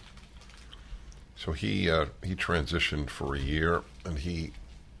Madness. So he transitioned for a year, and he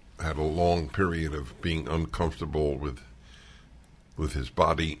had a long period of being uncomfortable with his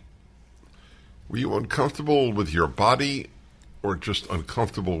body. Were you uncomfortable with your body, or just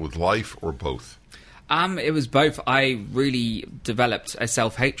uncomfortable with life, or both? It was both. I really developed a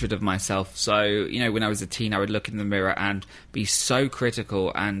self-hatred of myself. So, when I was a teen, I would look in the mirror and be so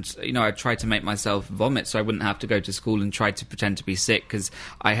critical. And, I tried to make myself vomit so I wouldn't have to go to school and try to pretend to be sick because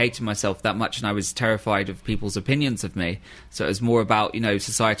I hated myself that much and I was terrified of people's opinions of me. So it was more about,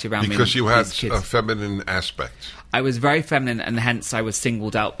 society around me. Because you had a feminine aspect. I was very feminine and hence I was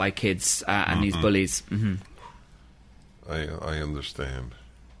singled out by kids and these bullies. Mm-hmm. I understand.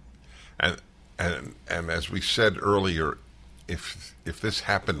 And as we said earlier, if this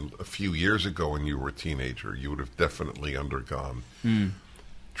happened a few years ago when you were a teenager, you would have definitely undergone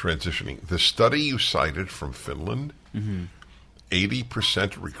transitioning. The study you cited from Finland,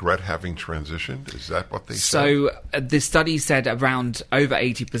 80% regret having transitioned. Is that what they said? So the study said around over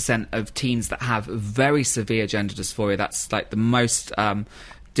 80% of teens that have very severe gender dysphoria, that's like the most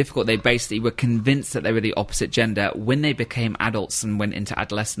difficult. They basically were convinced that they were the opposite gender. When they became adults and went into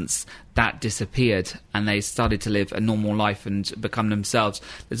adolescence, that disappeared and they started to live a normal life and become themselves.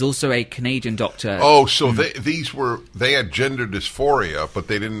 There's also a Canadian doctor. Oh, so they had gender dysphoria, but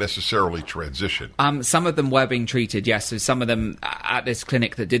they didn't necessarily transition. Some of them were being treated, yes. So some of them at this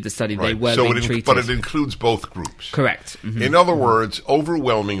clinic that did the study, they were being treated. But it includes both groups. Correct. Mm-hmm. In other words,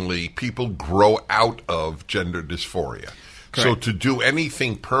 overwhelmingly, people grow out of gender dysphoria. Correct. So to do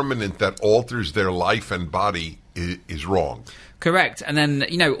anything permanent that alters their life and body is wrong. Correct. And then,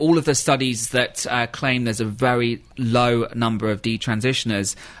 all of the studies that claim there's a very low number of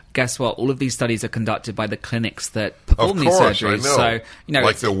detransitioners, guess what? All of these studies are conducted by the clinics that perform these surgeries. I know. So,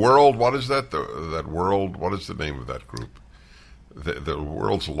 like the World, what is that? That World, what is the name of that group? The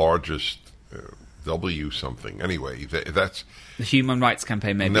world's largest W something. Anyway, that's... The Human Rights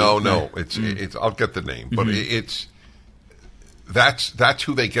Campaign, maybe? No. It's I'll get the name. But That's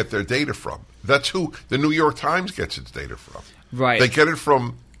who they get their data from. That's who the New York Times gets its data from. Right. They get it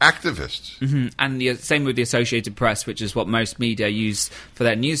from activists. Mm-hmm. And the same with the Associated Press, which is what most media use for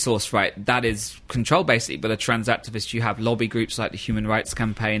their news source, right? That is controlled basically by the trans activists. You have lobby groups like the Human Rights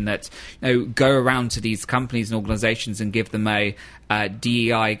Campaign that go around to these companies and organizations and give them a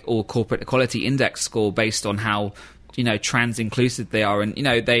DEI or Corporate Equality Index score based on how trans inclusive they are, and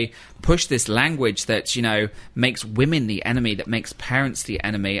they push this language that makes women the enemy, that makes parents the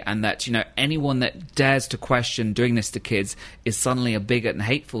enemy, and that anyone that dares to question doing this to kids is suddenly a bigot and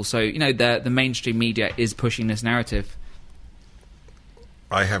hateful. So the mainstream media is pushing this narrative.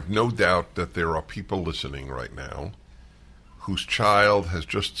 I have no doubt that there are people listening right now whose child has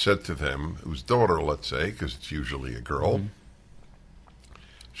just said to them, whose daughter, let's say, because it's usually a girl,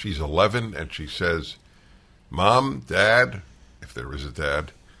 she's 11, and she says, Mom, Dad, if there is a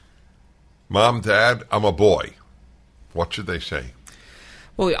dad, Mom, Dad, I'm a boy. What should they say?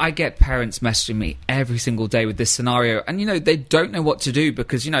 Well, I get parents messaging me every single day with this scenario, and they don't know what to do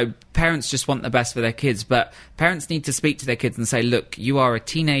because parents just want the best for their kids, but parents need to speak to their kids and say, look, you are a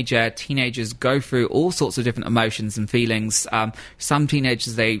teenager. Teenagers go through all sorts of different emotions and feelings. Some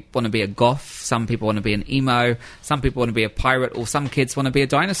teenagers, they want to be a goth. Some people want to be an emo. Some people want to be a pirate, or some kids want to be a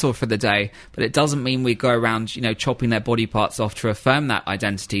dinosaur for the day. But it doesn't mean we go around, chopping their body parts off to affirm that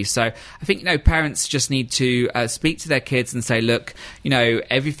identity. So I think, parents just need to speak to their kids and say, look,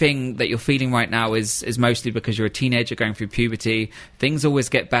 everything that you're feeling right now is mostly because you're a teenager going through puberty. Things always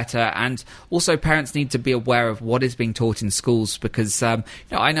get better. And also parents need to be aware of what is being taught in schools because, I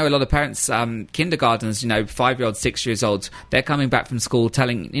know a lot of parents, kindergartners, 5-year-olds, 6-years-olds, they're coming back from school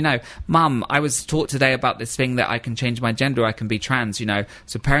telling, Mum, I was taught today about this thing that I can change my gender, I can be trans,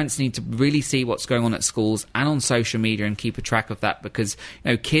 So parents need to really see what's going on at schools and on social media and keep a track of that because,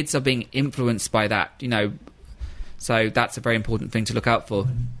 kids are being influenced by that, So that's a very important thing to look out for.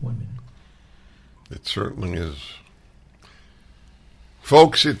 1 minute. It certainly is.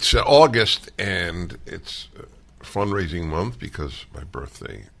 Folks, it's August, and it's a fundraising month because my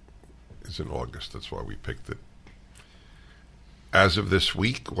birthday is in August. That's why we picked it. As of this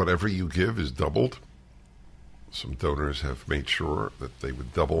week, whatever you give is doubled. Some donors have made sure that they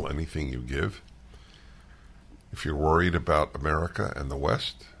would double anything you give. If you're worried about America and the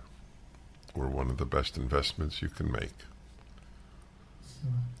West, we're one of the best investments you can make.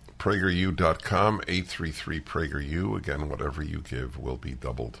 PragerU.com, 833-PragerU. Again, whatever you give will be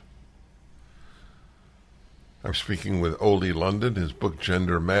doubled. I'm speaking with Ole London. His book,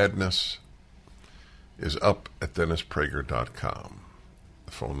 Gender Madness, is up at DennisPrager.com.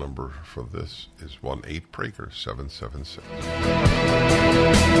 The phone number for this is 1-8-PRAGER-776.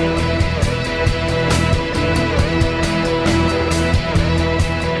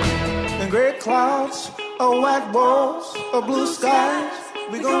 And gray clouds, or white walls, or blue skies,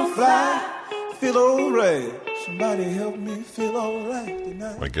 we gon' fly, feel alright. Somebody help me feel alright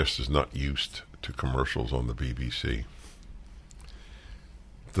tonight. My guest is not used to commercials on the BBC.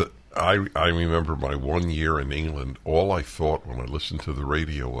 I remember my 1 year in England, all I thought when I listened to the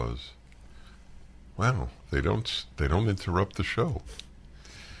radio was, wow, they don't interrupt the show.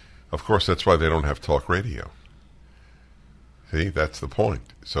 Of course, that's why they don't have talk radio. See, that's the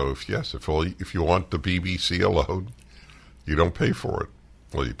point. So if you want the BBC alone, you don't pay for it.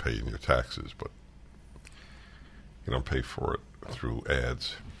 Well, you pay in your taxes, but you don't pay for it through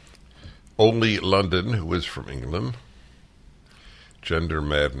ads. Ole London, who is from England, Gender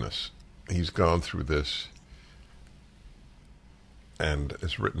Madness. He's gone through this and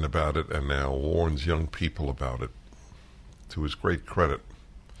has written about it and now warns young people about it, to his great credit.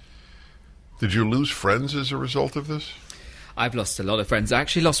 Did you lose friends as a result of this? I've lost a lot of friends. I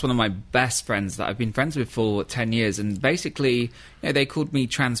actually lost one of my best friends that I've been friends with for 10 years. And basically, they called me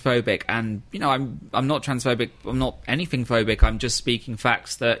transphobic. And, I'm not transphobic. I'm not anything phobic. I'm just speaking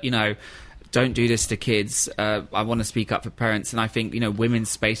facts that, don't do this to kids. I want to speak up for parents, and I think women's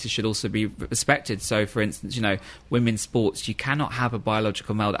spaces should also be respected. So, for instance, women's sports, you cannot have a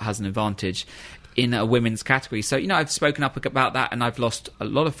biological male that has an advantage in a women's category. So, I've spoken up about that, and I've lost a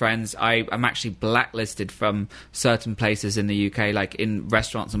lot of friends. I'm actually blacklisted from certain places in the UK, like in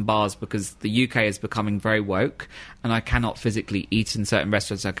restaurants and bars, because the UK is becoming very woke, and I cannot physically eat in certain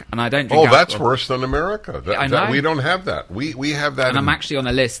restaurants. And I don't drink alcohol. That's worse than America. I know. We don't have that. We have that. And I'm actually on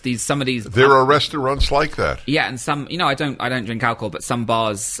a list. Some of these. There are restaurants like that. Yeah, and some. I don't drink alcohol, but some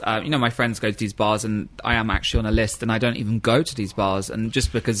bars. My friends go to these bars, and I am actually on a list, and I don't even go to these bars, and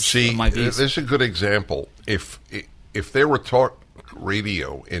just because of my views. This is a good example. If there were talk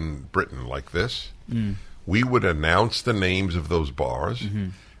radio in Britain like this, we would announce the names of those bars,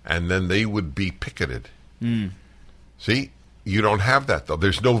 and then they would be picketed. See, you don't have that, though.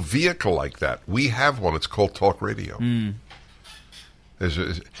 There's no vehicle like that. We have one. It's called talk radio.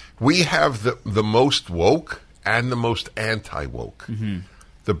 We have the most woke and the most anti-woke.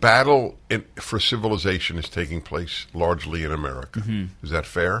 The battle for civilization is taking place largely in America. Is that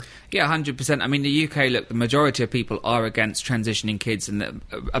fair? Yeah, 100%. I mean, the UK, look, the majority of people are against transitioning kids and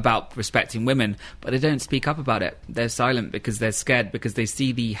about respecting women, but they don't speak up about it. They're silent because they're scared, because they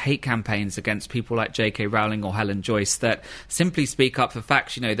see the hate campaigns against people like J.K. Rowling or Helen Joyce that simply speak up for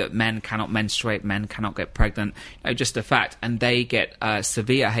facts, that men cannot menstruate, men cannot get pregnant, just a fact. And they get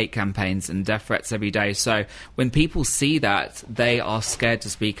severe hate campaigns and death threats every day. So when people see that, they are scared to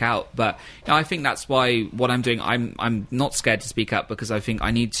speak out. But I think that's why what I'm doing, I'm not scared to speak up, because I think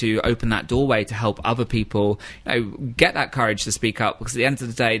I need to open that doorway to help other people get that courage to speak up, because at the end of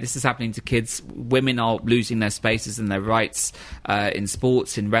the day, this is happening to kids. Women are losing their spaces and their rights in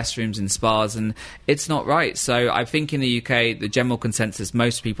sports, in restrooms, in spas, and it's not right. So I think in the UK, the general consensus,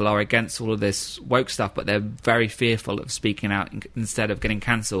 most people are against all of this woke stuff, but they're very fearful of speaking out instead of getting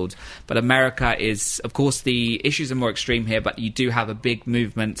cancelled. But America is, of course, the issues are more extreme here, but you do have a big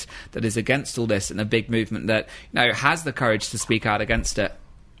movement that is against all this, and a big movement that has the courage to speak out against it.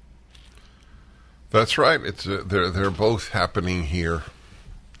 That's right. It's they're both happening here.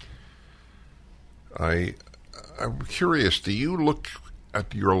 I'm curious. Do you look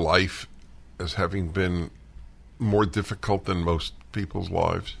at your life as having been more difficult than most people's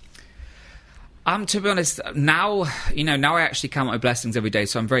lives? To be honest, now I actually count my blessings every day.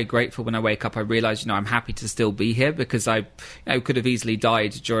 So I'm very grateful when I wake up. I realise, I'm happy to still be here, because I could have easily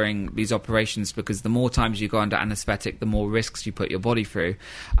died during these operations, because the more times you go under anaesthetic, the more risks you put your body through.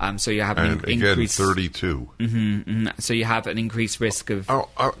 So you have an increased... 32. So you have an increased risk of...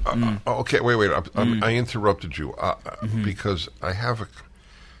 Okay, wait. I interrupted you because I have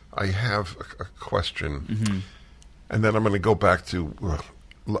a question, and then I'm going to go back to...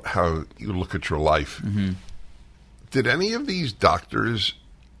 how you look at your life. Did any of these doctors,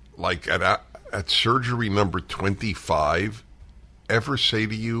 like at surgery number 25, ever say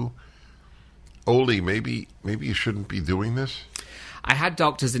to you, Ole, maybe you shouldn't be doing this? I had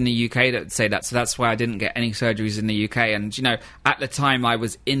doctors in the UK that say that, so that's why I didn't get any surgeries in the UK. And, at the time I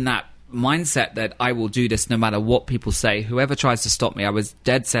was in that mindset that I will do this no matter what people say. Whoever tries to stop me, I was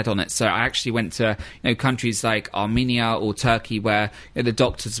dead set on it. So I actually went to countries like Armenia or Turkey where the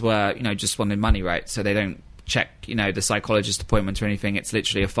doctors were just wanted money, right? So they don't check the psychologist appointment or anything. It's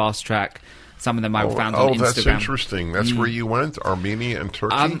literally a fast track. Some of them I found on Instagram. Oh, that's interesting. That's where you went, Armenia and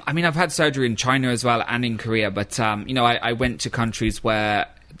Turkey? I mean, I've had surgery in China as well and in Korea, but I went to countries where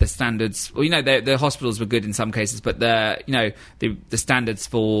the standards, the hospitals were good in some cases, but the standards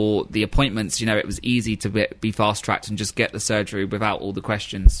for the appointments, it was easy to be fast tracked and just get the surgery without all the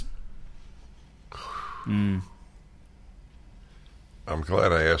questions. I'm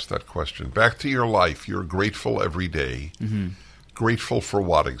glad I asked that question. Back to your life. You're grateful every day. Mm-hmm. Grateful for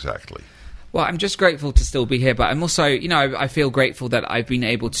what exactly? Well, I'm just grateful to still be here, but I'm also, I feel grateful that I've been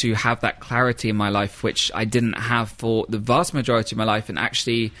able to have that clarity in my life, which I didn't have for the vast majority of my life, and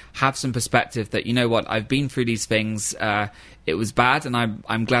actually have some perspective that, I've been through these things. It was bad, and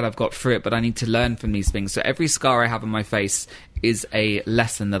I'm glad I've got through it, but I need to learn from these things. So every scar I have on my face is a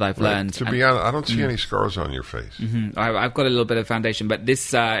lesson that I've learned. To be honest, I don't see any scars on your face. Mm-hmm. I've got a little bit of foundation, but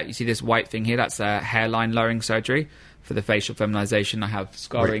this, you see this white thing here? That's a hairline lowering surgery. For the facial feminization, I have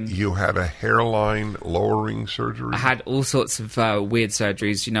scarring. Wait, you had a hairline lowering surgery? I had all sorts of weird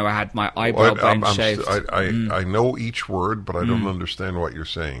surgeries. I had my eyebrow bone shaved. I know each word, but I don't understand what you're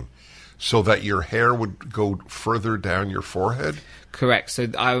saying. So that your hair would go further down your forehead? Correct. So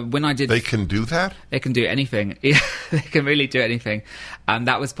when I did... They can do that? They can do anything. Yeah, they can really do anything. And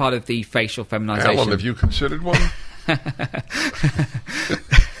that was part of the facial feminization. Alan, have you considered one?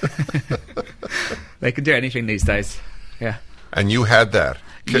 They can do anything these days. Yeah. And you had that?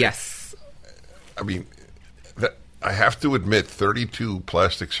 Yes. I mean, I have to admit, 32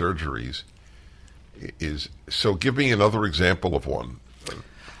 plastic surgeries is... So give me another example of one.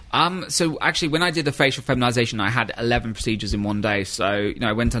 So actually, when I did the facial feminization, I had 11 procedures in one day. So,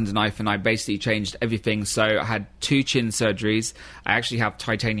 I went under knife and I basically changed everything. So I had 2 chin surgeries. I actually have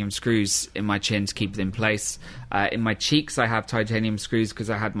titanium screws in my chin to keep it in place. In my cheeks, I have titanium screws because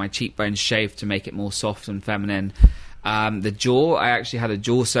I had my cheekbones shaved to make it more soft and feminine. The jaw, I actually had a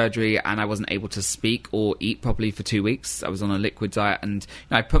jaw surgery and I wasn't able to speak or eat properly for 2 weeks. I was on a liquid diet and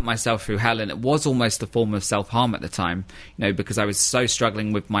I put myself through hell, and it was almost a form of self-harm at the time, because I was so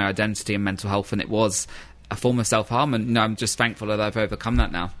struggling with my identity and mental health, and it was a form of self-harm, and I'm just thankful that I've overcome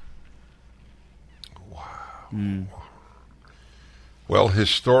that now. Wow. Well, his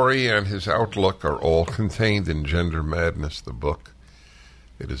story and his outlook are all contained in Gender Madness, the book.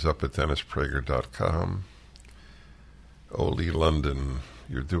 It is up at DennisPrager.com. Oli London,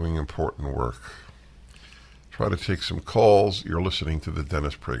 you're doing important work. Try to take some calls. You're listening to The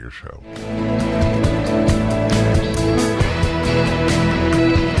Dennis Prager Show.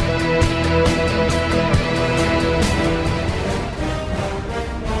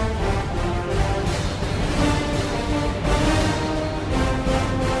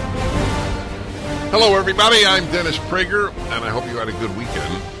 Hello, everybody. I'm Dennis Prager, and I hope you had a good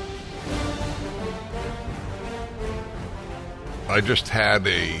weekend. I just had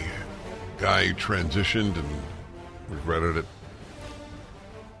a guy who transitioned and regretted it.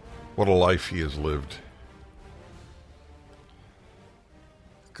 What a life he has lived.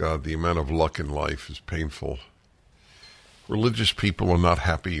 God, the amount of luck in life is painful. Religious people are not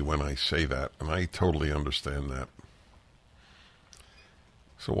happy when I say that, and I totally understand that.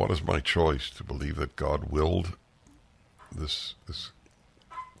 So what is my choice? To believe that God willed this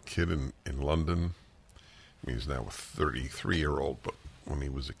kid in London? I mean, he's now a 33-year-old, but when he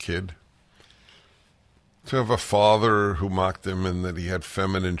was a kid, to have a father who mocked him and that he had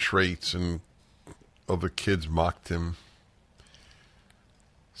feminine traits and other kids mocked him.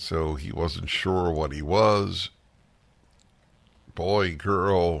 So he wasn't sure what he was. Boy,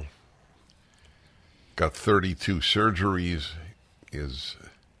 girl, got 32 surgeries. His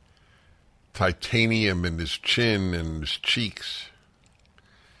titanium in his chin and his cheeks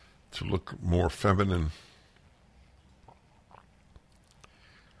to look more feminine.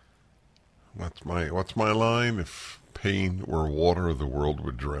 What's my line? If pain were water, the world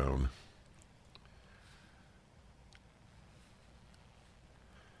would drown.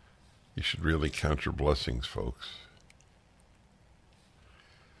 You should really count your blessings, folks.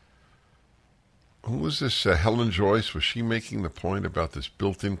 Who was this? Helen Joyce? Was she making the point about this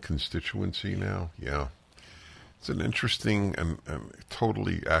built-in constituency now? Yeah. It's an interesting and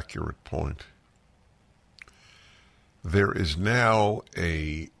totally accurate point. There is now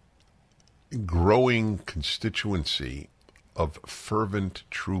a growing constituency of fervent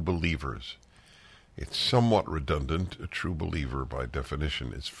true believers. It's somewhat redundant. A true believer, by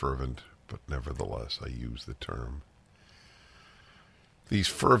definition, is fervent, but nevertheless, I use the term. these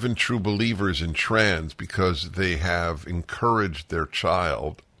fervent true believers in trans because they have encouraged their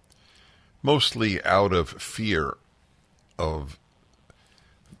child, mostly out of fear of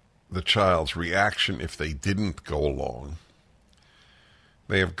the child's reaction if they didn't go along.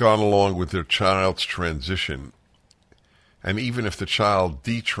 They have gone along with their child's transition, and even if the child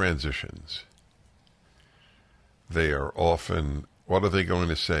detransitions, they are often, what are they going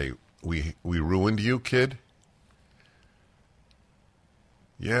to say? We ruined you, kid?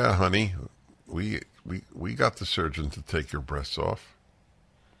 Yeah, honey, we got the surgeon to take your breasts off.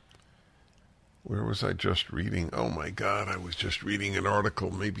 Where was I just reading? Oh my God, I was just reading an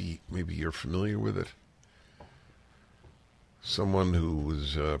article. Maybe you're familiar with it. Someone who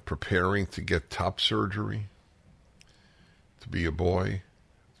was preparing to get top surgery, to be a boy,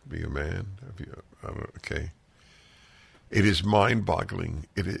 to be a man. I don't know, okay. It is mind-boggling.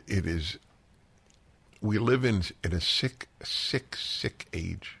 It is. We live in a sick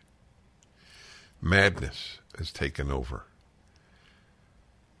age. Madness has taken over.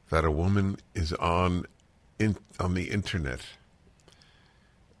 That a woman is on the internet,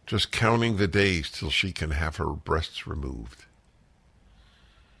 just counting the days till she can have her breasts removed.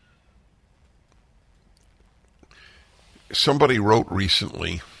 Somebody wrote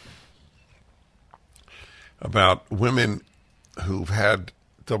recently about women who've had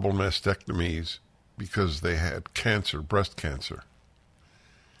double mastectomies because they had cancer, breast cancer,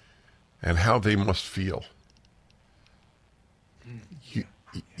 and how they must feel.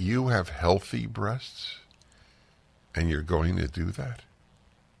 You have healthy breasts, and you're going to do that?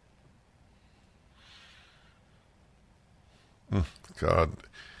 God,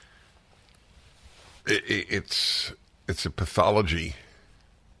 it's a pathology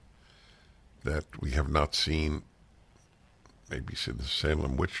that we have not seen, maybe since the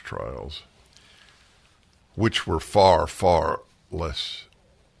Salem witch trials, which were far, far less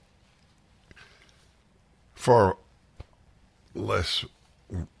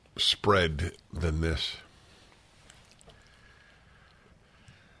spread than this.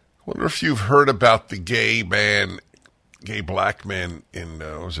 I wonder if you've heard about the gay black man in,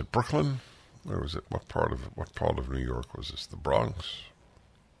 was it Brooklyn? Where was it? What part of New York was this? The Bronx?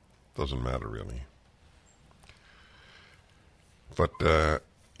 Doesn't matter really. But yeah,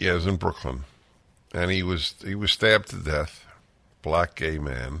 it was in Brooklyn, and he was stabbed to death. Black gay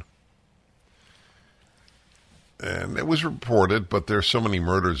man, and it was reported. But there's so many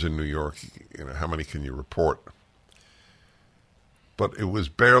murders in New York. You know, how many can you report? But it was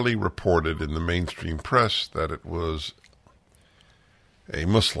barely reported in the mainstream press that it was a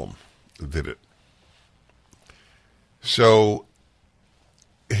Muslim who did it. So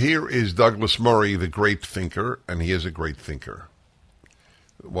here is Douglas Murray, the great thinker, and he is a great thinker.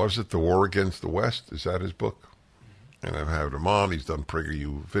 Was it The War Against the West? Is that his book? And I've had him on. He's done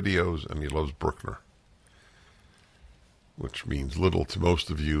PragerU videos, and he loves Bruckner, which means little to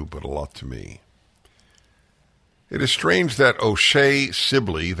most of you, but a lot to me. It is strange that O'Shea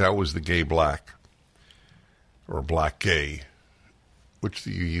Sibley, that was the gay black, or black gay. Which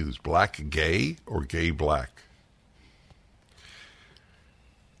do you use, black gay or gay black?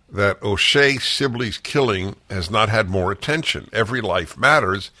 That O'Shea Sibley's killing has not had more attention. Every life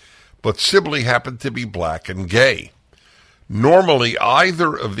matters, but Sibley happened to be black and gay. Normally,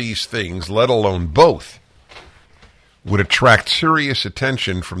 either of these things, let alone both, would attract serious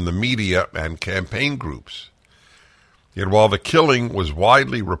attention from the media and campaign groups. Yet while the killing was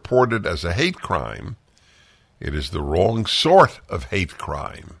widely reported as a hate crime, it is the wrong sort of hate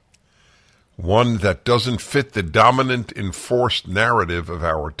crime. One that doesn't fit the dominant enforced narrative of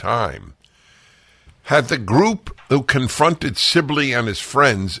our time. Had the group who confronted Sibley and his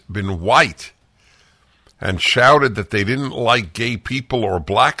friends been white and shouted that they didn't like gay people or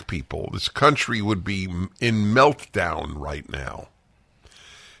black people, this country would be in meltdown right now.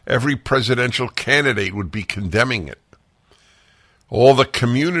 Every presidential candidate would be condemning it. All the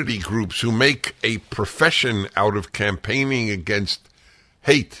community groups who make a profession out of campaigning against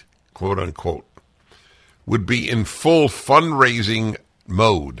hate, quote unquote, would be in full fundraising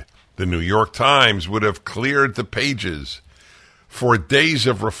mode. The New York Times would have cleared the pages for days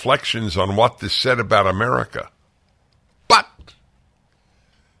of reflections on what this said about America. But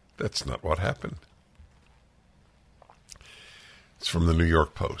that's not what happened. It's from the New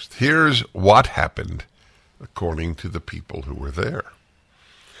York Post. Here's what happened according to the people who were there.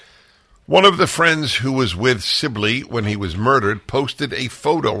 One of the friends who was with Sibley when he was murdered posted a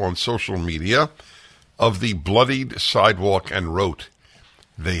photo on social media of the bloodied sidewalk and wrote,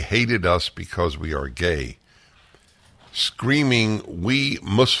 "They hated us because we are gay," screaming, "We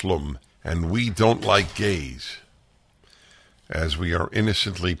Muslim and we don't like gays." as we are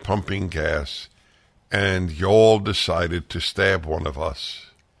innocently pumping gas, and y'all decided to stab one of us.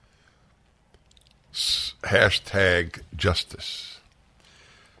 Hashtag justice.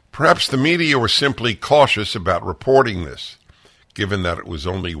 Perhaps the media were simply cautious about reporting this, given that it was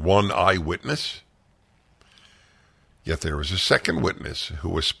only one eyewitness. Yet there was a second witness who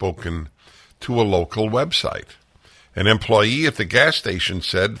was spoken to a local website. An employee at the gas station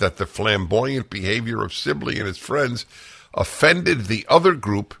said that the flamboyant behavior of Sibley and his friends offended the other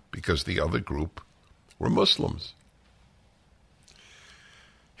group because the other group were Muslims.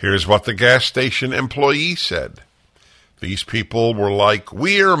 Here's what the gas station employee said. These people were like,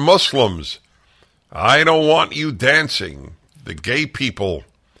 "We're Muslims. I don't want you dancing." The gay people,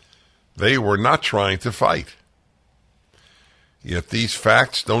 they were not trying to fight. Yet these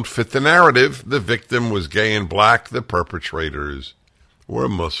facts don't fit the narrative. The victim was gay and black. The perpetrators were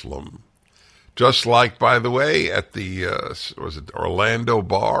Muslim. Just like, by the way, at the, was it Orlando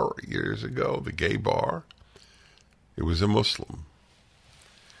bar years ago, the gay bar? It was a Muslim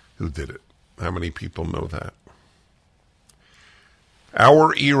who did it. How many people know that?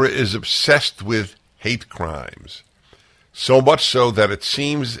 Our era is obsessed with hate crimes. So much so that it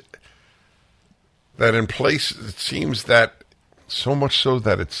seems that in places,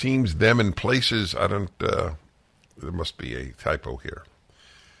 them in places, there must be a typo here.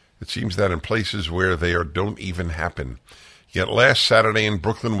 It seems that in places where they don't even happen. Yet last Saturday in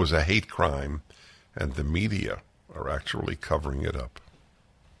Brooklyn was a hate crime, and the media are actually covering it up.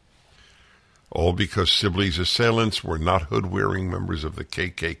 All because Sibley's assailants were not hood-wearing members of the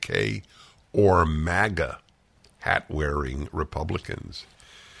KKK or MAGA hat-wearing Republicans.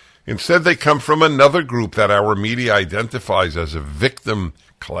 Instead, they come from another group that our media identifies as a victim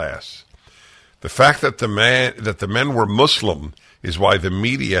class. The fact that the men were Muslim is why the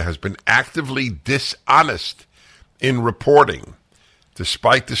media has been actively dishonest in reporting.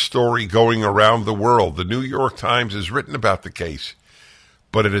 Despite the story going around the world, the New York Times has written about the case,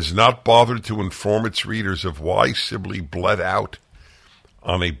 but it has not bothered to inform its readers of why Sibley bled out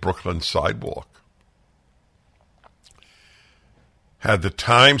on a Brooklyn sidewalk. Had the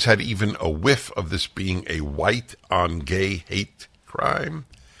Times had even a whiff of this being a white-on-gay hate crime,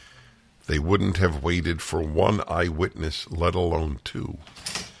 they wouldn't have waited for one eyewitness, let alone two.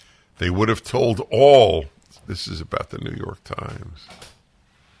 They would have told all. This is about the New York Times,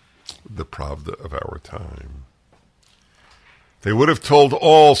 the Pravda of our time. They would have told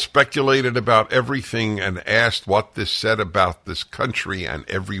all, speculated about everything, and asked what this said about this country and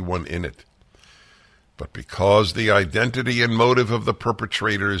everyone in it. But because the identity and motive of the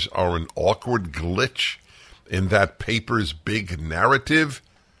perpetrators are an awkward glitch in that paper's big narrative,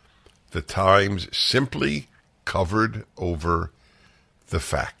 the Times simply covered over the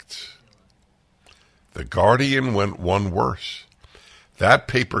facts. The Guardian went one worse. That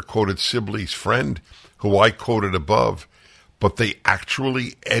paper quoted Sibley's friend, who I quoted above, but they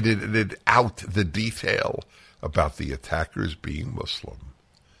actually edited out the detail about the attackers being Muslim.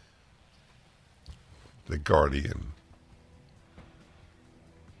 The Guardian.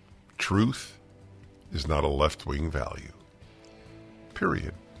 Truth is not a left-wing value.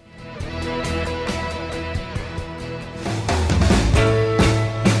 Period.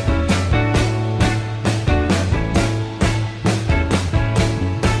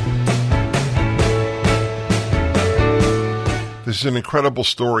 This is an incredible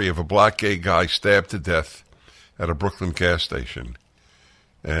story of a black gay guy stabbed to death at a Brooklyn gas station.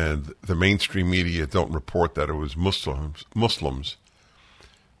 And the mainstream media don't report that it was Muslims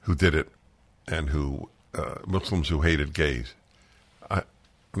who did it, and Muslims who hated gays. I'm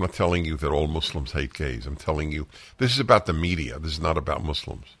not telling you that all Muslims hate gays. I'm telling you this is about the media. This is not about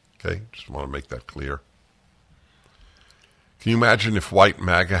Muslims. Okay? Just want to make that clear. Can you imagine if white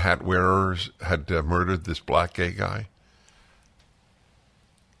MAGA hat wearers had murdered this black gay guy?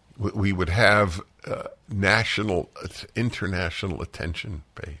 We would have international attention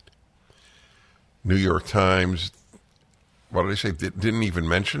paid. New York Times, what did he say? Didn't even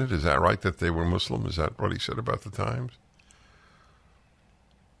mention it? Is that right, that they were Muslim? Is that what he said about the Times?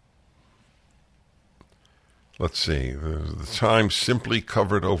 Let's see. The Times simply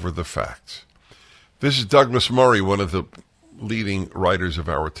covered over the facts. This is Douglas Murray, one of the leading writers of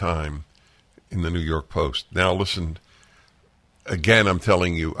our time in the New York Post. Now listen. Again, I'm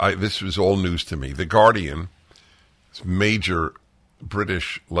telling you, this was all news to me. The Guardian, this major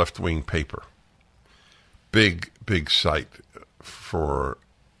British left-wing paper, big site for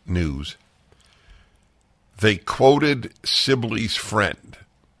news. They quoted Sibley's friend,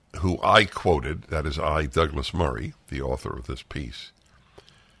 who I quoted, that is I, Douglas Murray, the author of this piece.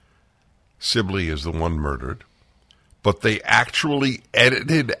 Sibley is the one murdered. but they actually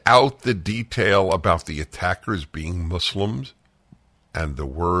edited out the detail about the attackers being Muslims and the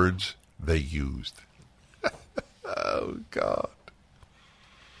words they used. Oh, God.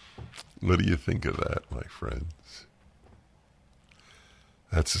 What do you think of that, my friends?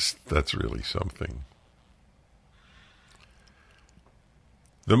 That's really something.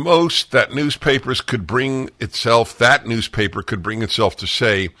 The most that newspaper could bring itself to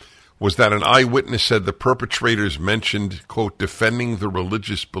say was that an eyewitness said the perpetrators mentioned, quote, defending the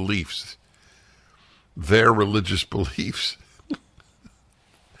religious beliefs. Their religious beliefs.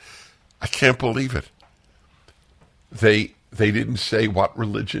 I can't believe it. They didn't say what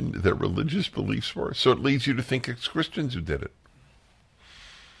religion their religious beliefs were, so it leads you to think it's Christians who did it.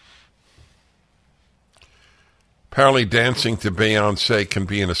 Apparently dancing to Beyoncé can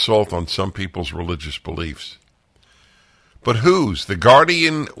be an assault on some people's religious beliefs. But whose? The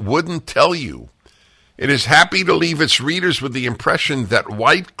Guardian wouldn't tell you. It is happy to leave its readers with the impression that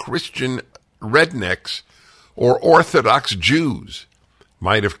white Christian rednecks or Orthodox Jews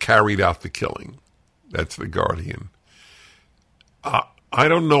might have carried out the killing. That's the Guardian. I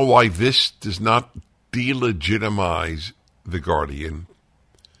don't know why this does not delegitimize the Guardian.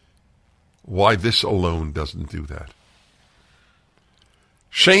 Why this alone doesn't do that.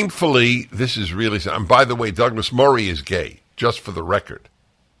 Shamefully, this is really... And by the way, Douglas Murray is gay, just for the record.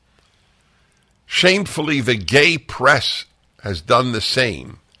 Shamefully, the gay press has done the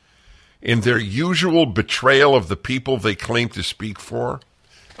same. In their usual betrayal of the people they claim to speak for,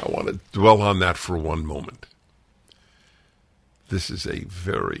 I want to dwell on that for one moment. This is a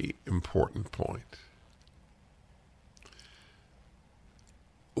very important point.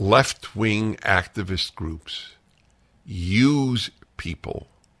 Left-wing activist groups use people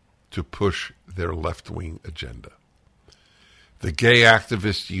to push their left-wing agenda. The gay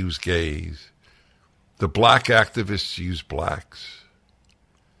activists use gays. The black activists use blacks.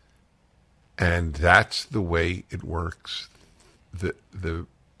 And that's the way it works. The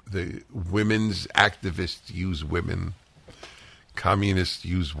women's activists use women. Communists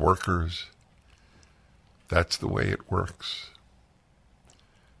use workers. That's the way it works.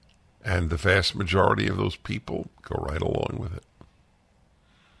 And the vast majority of those people go right along with it.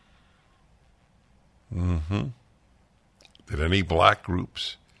 Did any black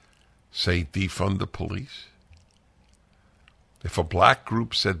groups say defund the police? If a black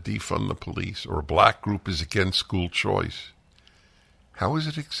group said defund the police, or a black group is against school choice, how is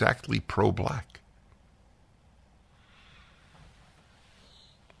it exactly pro-black?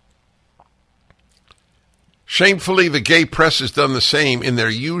 Shamefully, the gay press has done the same. In their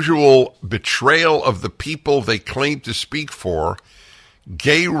usual betrayal of the people they claim to speak for,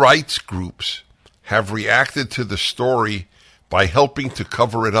 gay rights groups have reacted to the story by helping to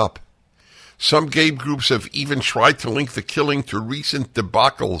cover it up. Some gay groups have even tried to link the killing to recent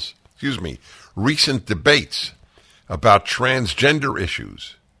debates about transgender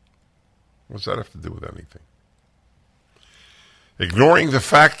issues. What does that have to do with anything? Ignoring the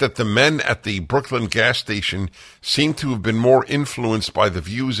fact that the men at the Brooklyn gas station seem to have been more influenced by the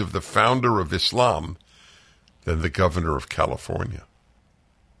views of the founder of Islam than the governor of California.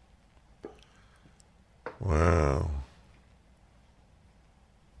 Wow.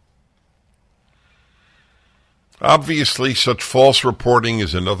 Obviously, such false reporting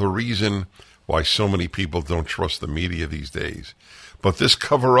is another reason why so many people don't trust the media these days. But this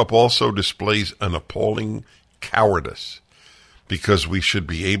cover-up also displays an appalling cowardice, because we should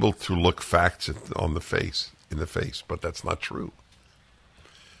be able to look facts in the face, but that's not true.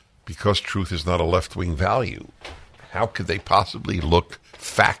 Because truth is not a left-wing value, how could they possibly look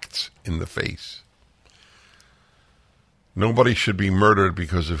facts in the face? Nobody should be murdered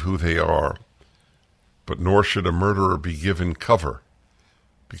because of who they are, but nor should a murderer be given cover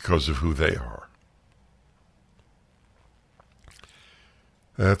because of who they are.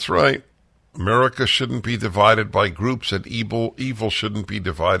 That's right. America shouldn't be divided by groups, and evil shouldn't be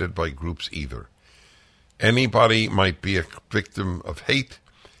divided by groups either. Anybody might be a victim of hate,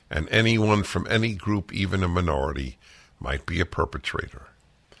 and anyone from any group, even a minority, might be a perpetrator.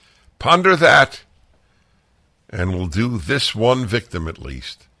 Ponder that, and we'll do this one victim at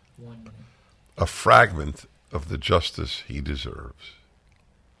least a fragment of the justice he deserves.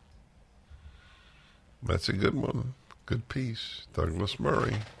 That's a good one. Good piece. Douglas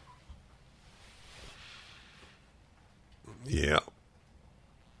Murray. Yeah.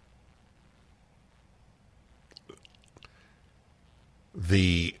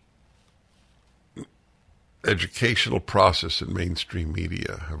 The educational process in mainstream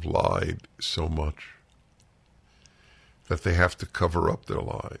media have lied so much that they have to cover up their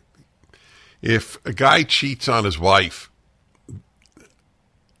lie. If a guy cheats on his wife,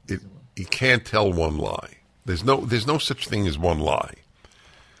 he can't tell one lie. There's no such thing as one lie.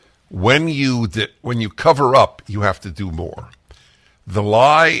 When you cover up, you have to do more. The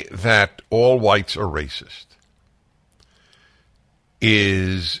lie that all whites are racist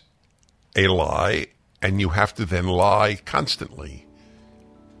is a lie, and you have to then lie constantly,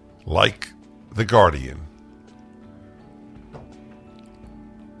 like The Guardian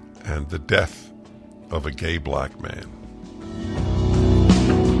and the death of a gay black man.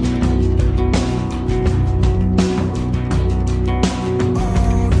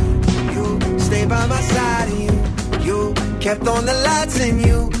 You stay by my side, and you kept on the lights, and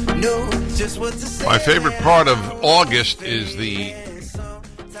you knew just what to say. My favorite part of August is the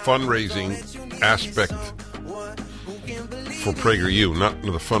fundraising aspect for PragerU, not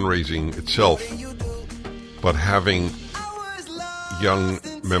the fundraising itself, but having young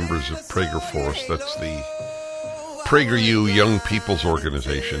members of Prager Force, that's the PragerU Young People's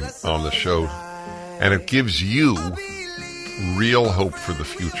Organization, on the show. And it gives you real hope for the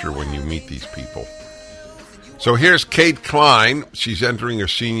future when you meet these people. So here's Kate Klein. She's entering her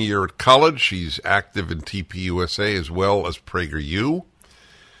senior year at college. She's active in TPUSA as well as PragerU.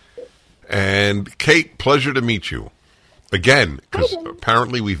 And Kate, pleasure to meet you again, because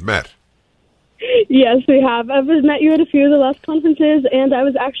apparently we've met. Yes, we have. I've met you at a few of the last conferences, and I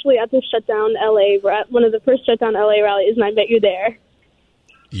was actually at the Shutdown LA, at one of the first Shutdown LA rallies, and I met you there.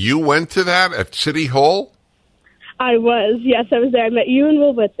 You went to that at City Hall? I was. Yes, I was there. I met you and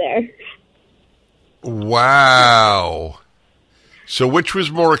Will Witt there. Wow. So which was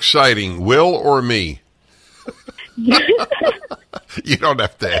more exciting, Will or me? You don't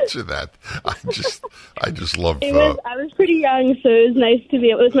have to answer that. I just love. I was pretty young, so it was nice to be.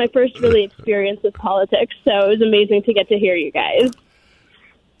 It was my first really experience with politics, so it was amazing to get to hear you guys.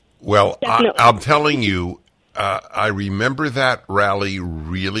 Well, I'm telling you, I remember that rally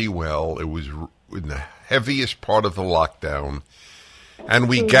really well. It was in the heaviest part of the lockdown, and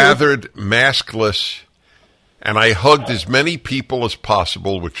we gathered maskless, and I hugged as many people as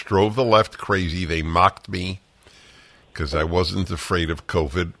possible, which drove the left crazy. They mocked me because I wasn't afraid of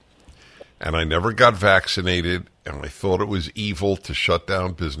COVID, and I never got vaccinated, and I thought it was evil to shut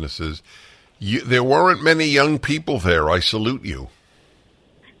down businesses. There weren't many young people there. I salute you.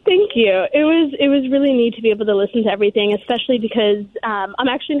 Thank you. It was really neat to be able to listen to everything, especially because I'm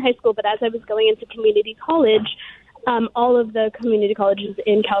actually in high school, but as I was going into community college, all of the community colleges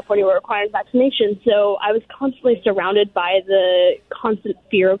in California were requiring vaccination, so I was constantly surrounded by the constant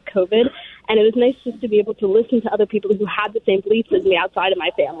fear of COVID. And it was nice just to be able to listen to other people who had the same beliefs as me outside of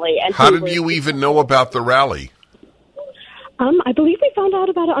my family. And how did you even know about the rally? I believe we found out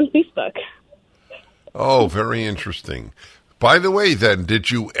about it on Facebook. Oh, very interesting. By the way, then, did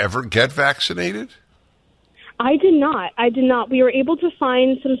you ever get vaccinated? I did not. We were able to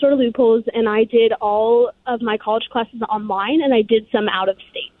find some sort of loopholes, and I did all of my college classes online, and I did some out of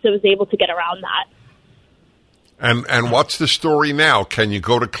state, so I was able to get around that. And what's the story now? Can you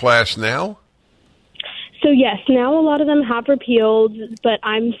go to class now? So yes, now a lot of them have repealed, but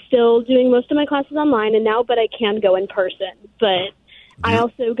I'm still doing most of my classes online, and now, but I can go in person. But I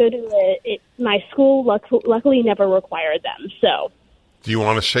also go to my school. Luckily, never required them. So, do you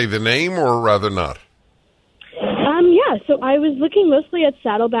want to say the name, or rather not? Yeah. So I was looking mostly at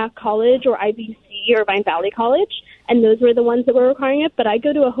Saddleback College or IBC or Vine Valley College, and those were the ones that were requiring it. But I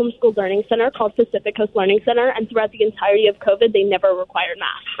go to a homeschool learning center called Pacific Coast Learning Center, and throughout the entirety of COVID, they never required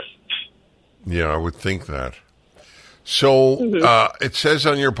masks. Yeah, I would think that. So it says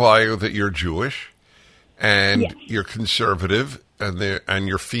on your bio that you're Jewish and you're conservative and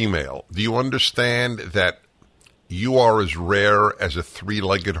you're female. Do you understand that you are as rare as a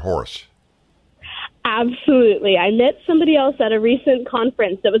three-legged horse? Absolutely. I met somebody else at a recent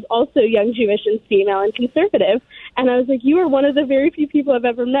conference that was also young Jewish and female and conservative, and I was like, you are one of the very few people I've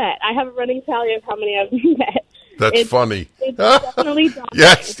ever met. I have a running tally of how many I've met. That's funny. It's definitely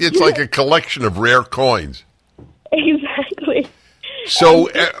yes, it's like a collection of rare coins. Exactly. So,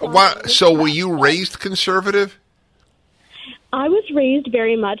 so were you raised conservative? I was raised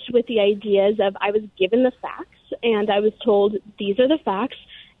very much with the ideas of I was given the facts, and I was told these are the facts,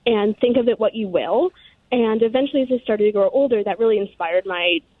 and think of it what you will. And eventually, as I started to grow older, that really inspired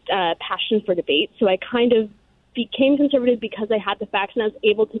my passion for debate. So I kind of became conservative because I had the facts, and I was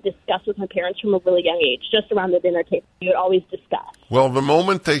able to discuss with my parents from a really young age, just around the dinner table. We would always discuss. Well, the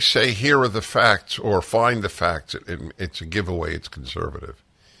moment they say, here are the facts, or find the facts, it's a giveaway, it's conservative.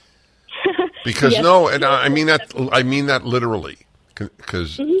 Because Yes. no, and I mean that literally,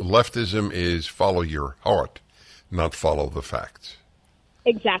 because leftism is follow your heart, not follow the facts.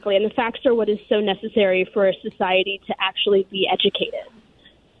 Exactly. And the facts are what is so necessary for a society to actually be educated.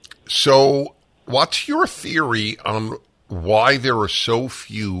 So, what's your theory on why there are so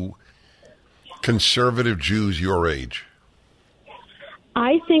few conservative Jews your age?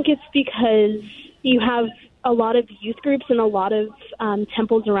 I think it's because you have a lot of youth groups and a lot of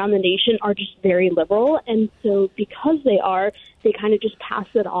temples around the nation are just very liberal. And so because they kind of just pass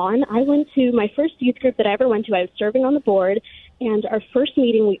it on. I went to my first youth group that I ever went to. I was serving on the board. And our first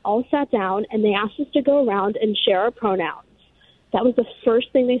meeting, we all sat down, and they asked us to go around and share our pronouns. That was the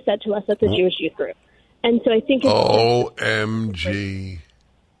first thing they said to us at the Jewish youth group. And so I think it's... OMG.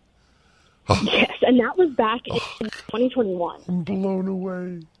 Yes, and that was back in 2021. I'm blown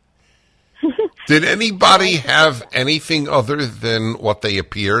away. Did anybody have anything other than what they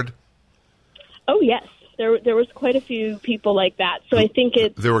appeared? Oh, yes. There was quite a few people like that. So I think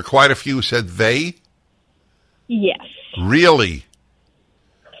it... There were quite a few who said they? Yes. Really?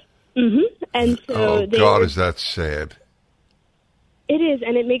 Mm-hmm. And so God, is that sad? It is,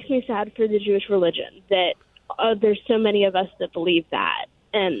 and it makes me sad for the Jewish religion that there's so many of us that believe that.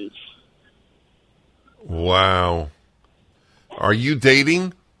 And wow. Are you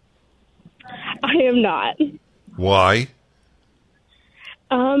dating? I am not. Why?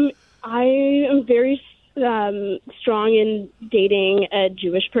 I am very strong in dating a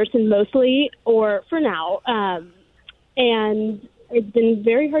Jewish person mostly, or for now. And it's been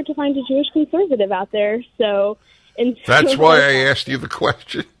very hard to find a Jewish conservative out there. So that's why I asked you the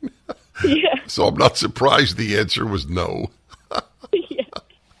question. Yeah. So I'm not surprised the answer was no. Yeah.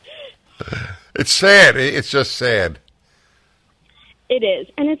 It's sad. It's just sad. It is.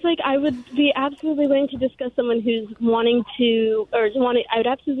 And it's like I would be absolutely willing to discuss someone who's I would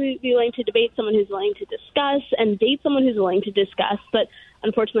absolutely be willing to debate someone who's willing to discuss and date someone who's willing to discuss. But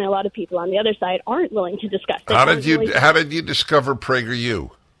unfortunately, a lot of people on the other side aren't willing to discuss. How did you discover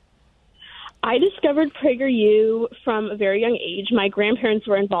PragerU? I discovered PragerU from a very young age. My grandparents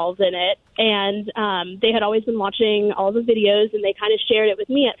were involved in it, and they had always been watching all the videos, and they kind of shared it with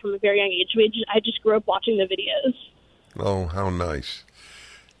me from a very young age. I just grew up watching the videos. Oh, how nice.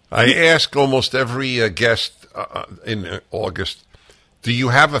 I ask almost every guest in August, do you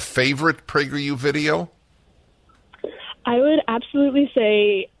have a favorite PragerU video? I would absolutely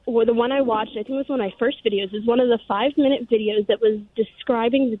say, the one I watched, I think it was one of my first videos, is one of the 5-minute videos that was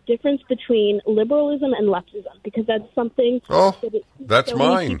describing the difference between liberalism and leftism, because that's something that's so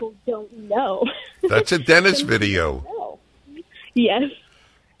mine. Many people don't know. That's a Dennis video. Yes.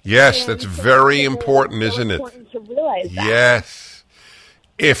 Yes, and that's very important, isn't it? Important to realize that. Yes.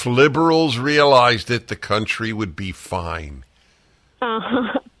 If liberals realized it, the country would be fine.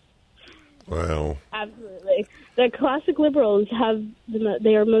 Uh-huh. Well. Absolutely. The classic liberals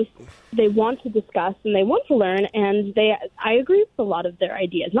they want to discuss and they want to learn, and I agree with a lot of their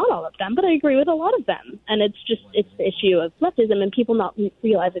ideas. Not all of them, but I agree with a lot of them. And it's the issue of leftism and people not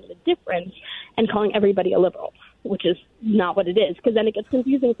realizing the difference and calling everybody a liberal, which is not what it is, because then it gets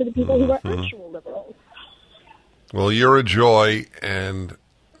confusing for the people who are actual liberals. Well, you're a joy, and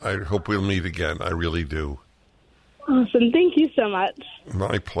I hope we'll meet again. I really do. Awesome. Thank you so much.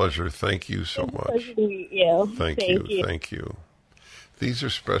 My pleasure. Thank you so much. Pleasure to meet you. Thank you. Thank you. These are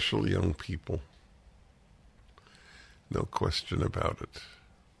special young people. No question about it.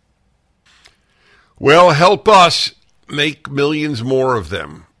 Well, help us make millions more of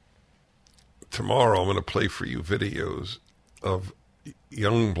them. Tomorrow I'm going to play for you videos of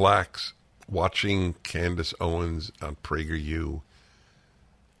young blacks watching Candace Owens on PragerU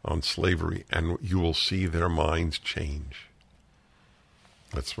on slavery, and you will see their minds change.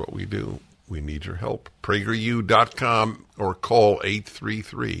 That's what we do. We need your help. PragerU.com or call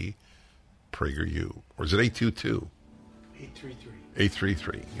 833-PragerU. Or is it 822? 833.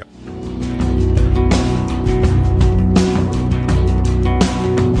 833, yep.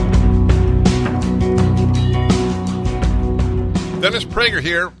 Dennis Prager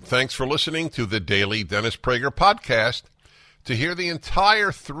here. Thanks for listening to the Daily Dennis Prager Podcast. To hear the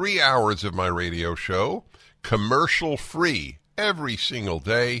entire 3 hours of my radio show, commercial-free, every single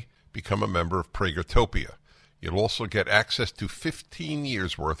day, become a member of Pragertopia. You'll also get access to 15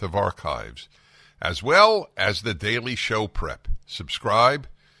 years' worth of archives, as well as the daily show prep. Subscribe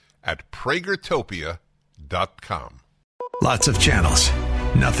at Pragertopia.com. Lots of channels,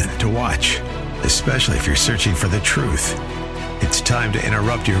 nothing to watch, especially if you're searching for the truth. It's time to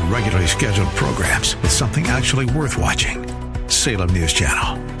interrupt your regularly scheduled programs with something actually worth watching. Salem News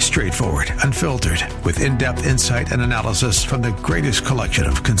Channel. Straightforward, unfiltered, with in-depth insight and analysis from the greatest collection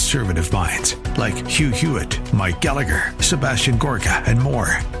of conservative minds like Hugh Hewitt, Mike Gallagher, Sebastian Gorka, and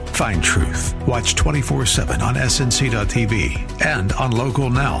more. Find truth. Watch 24/7 on SNC.TV and on Local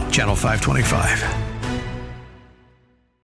Now, Channel 525.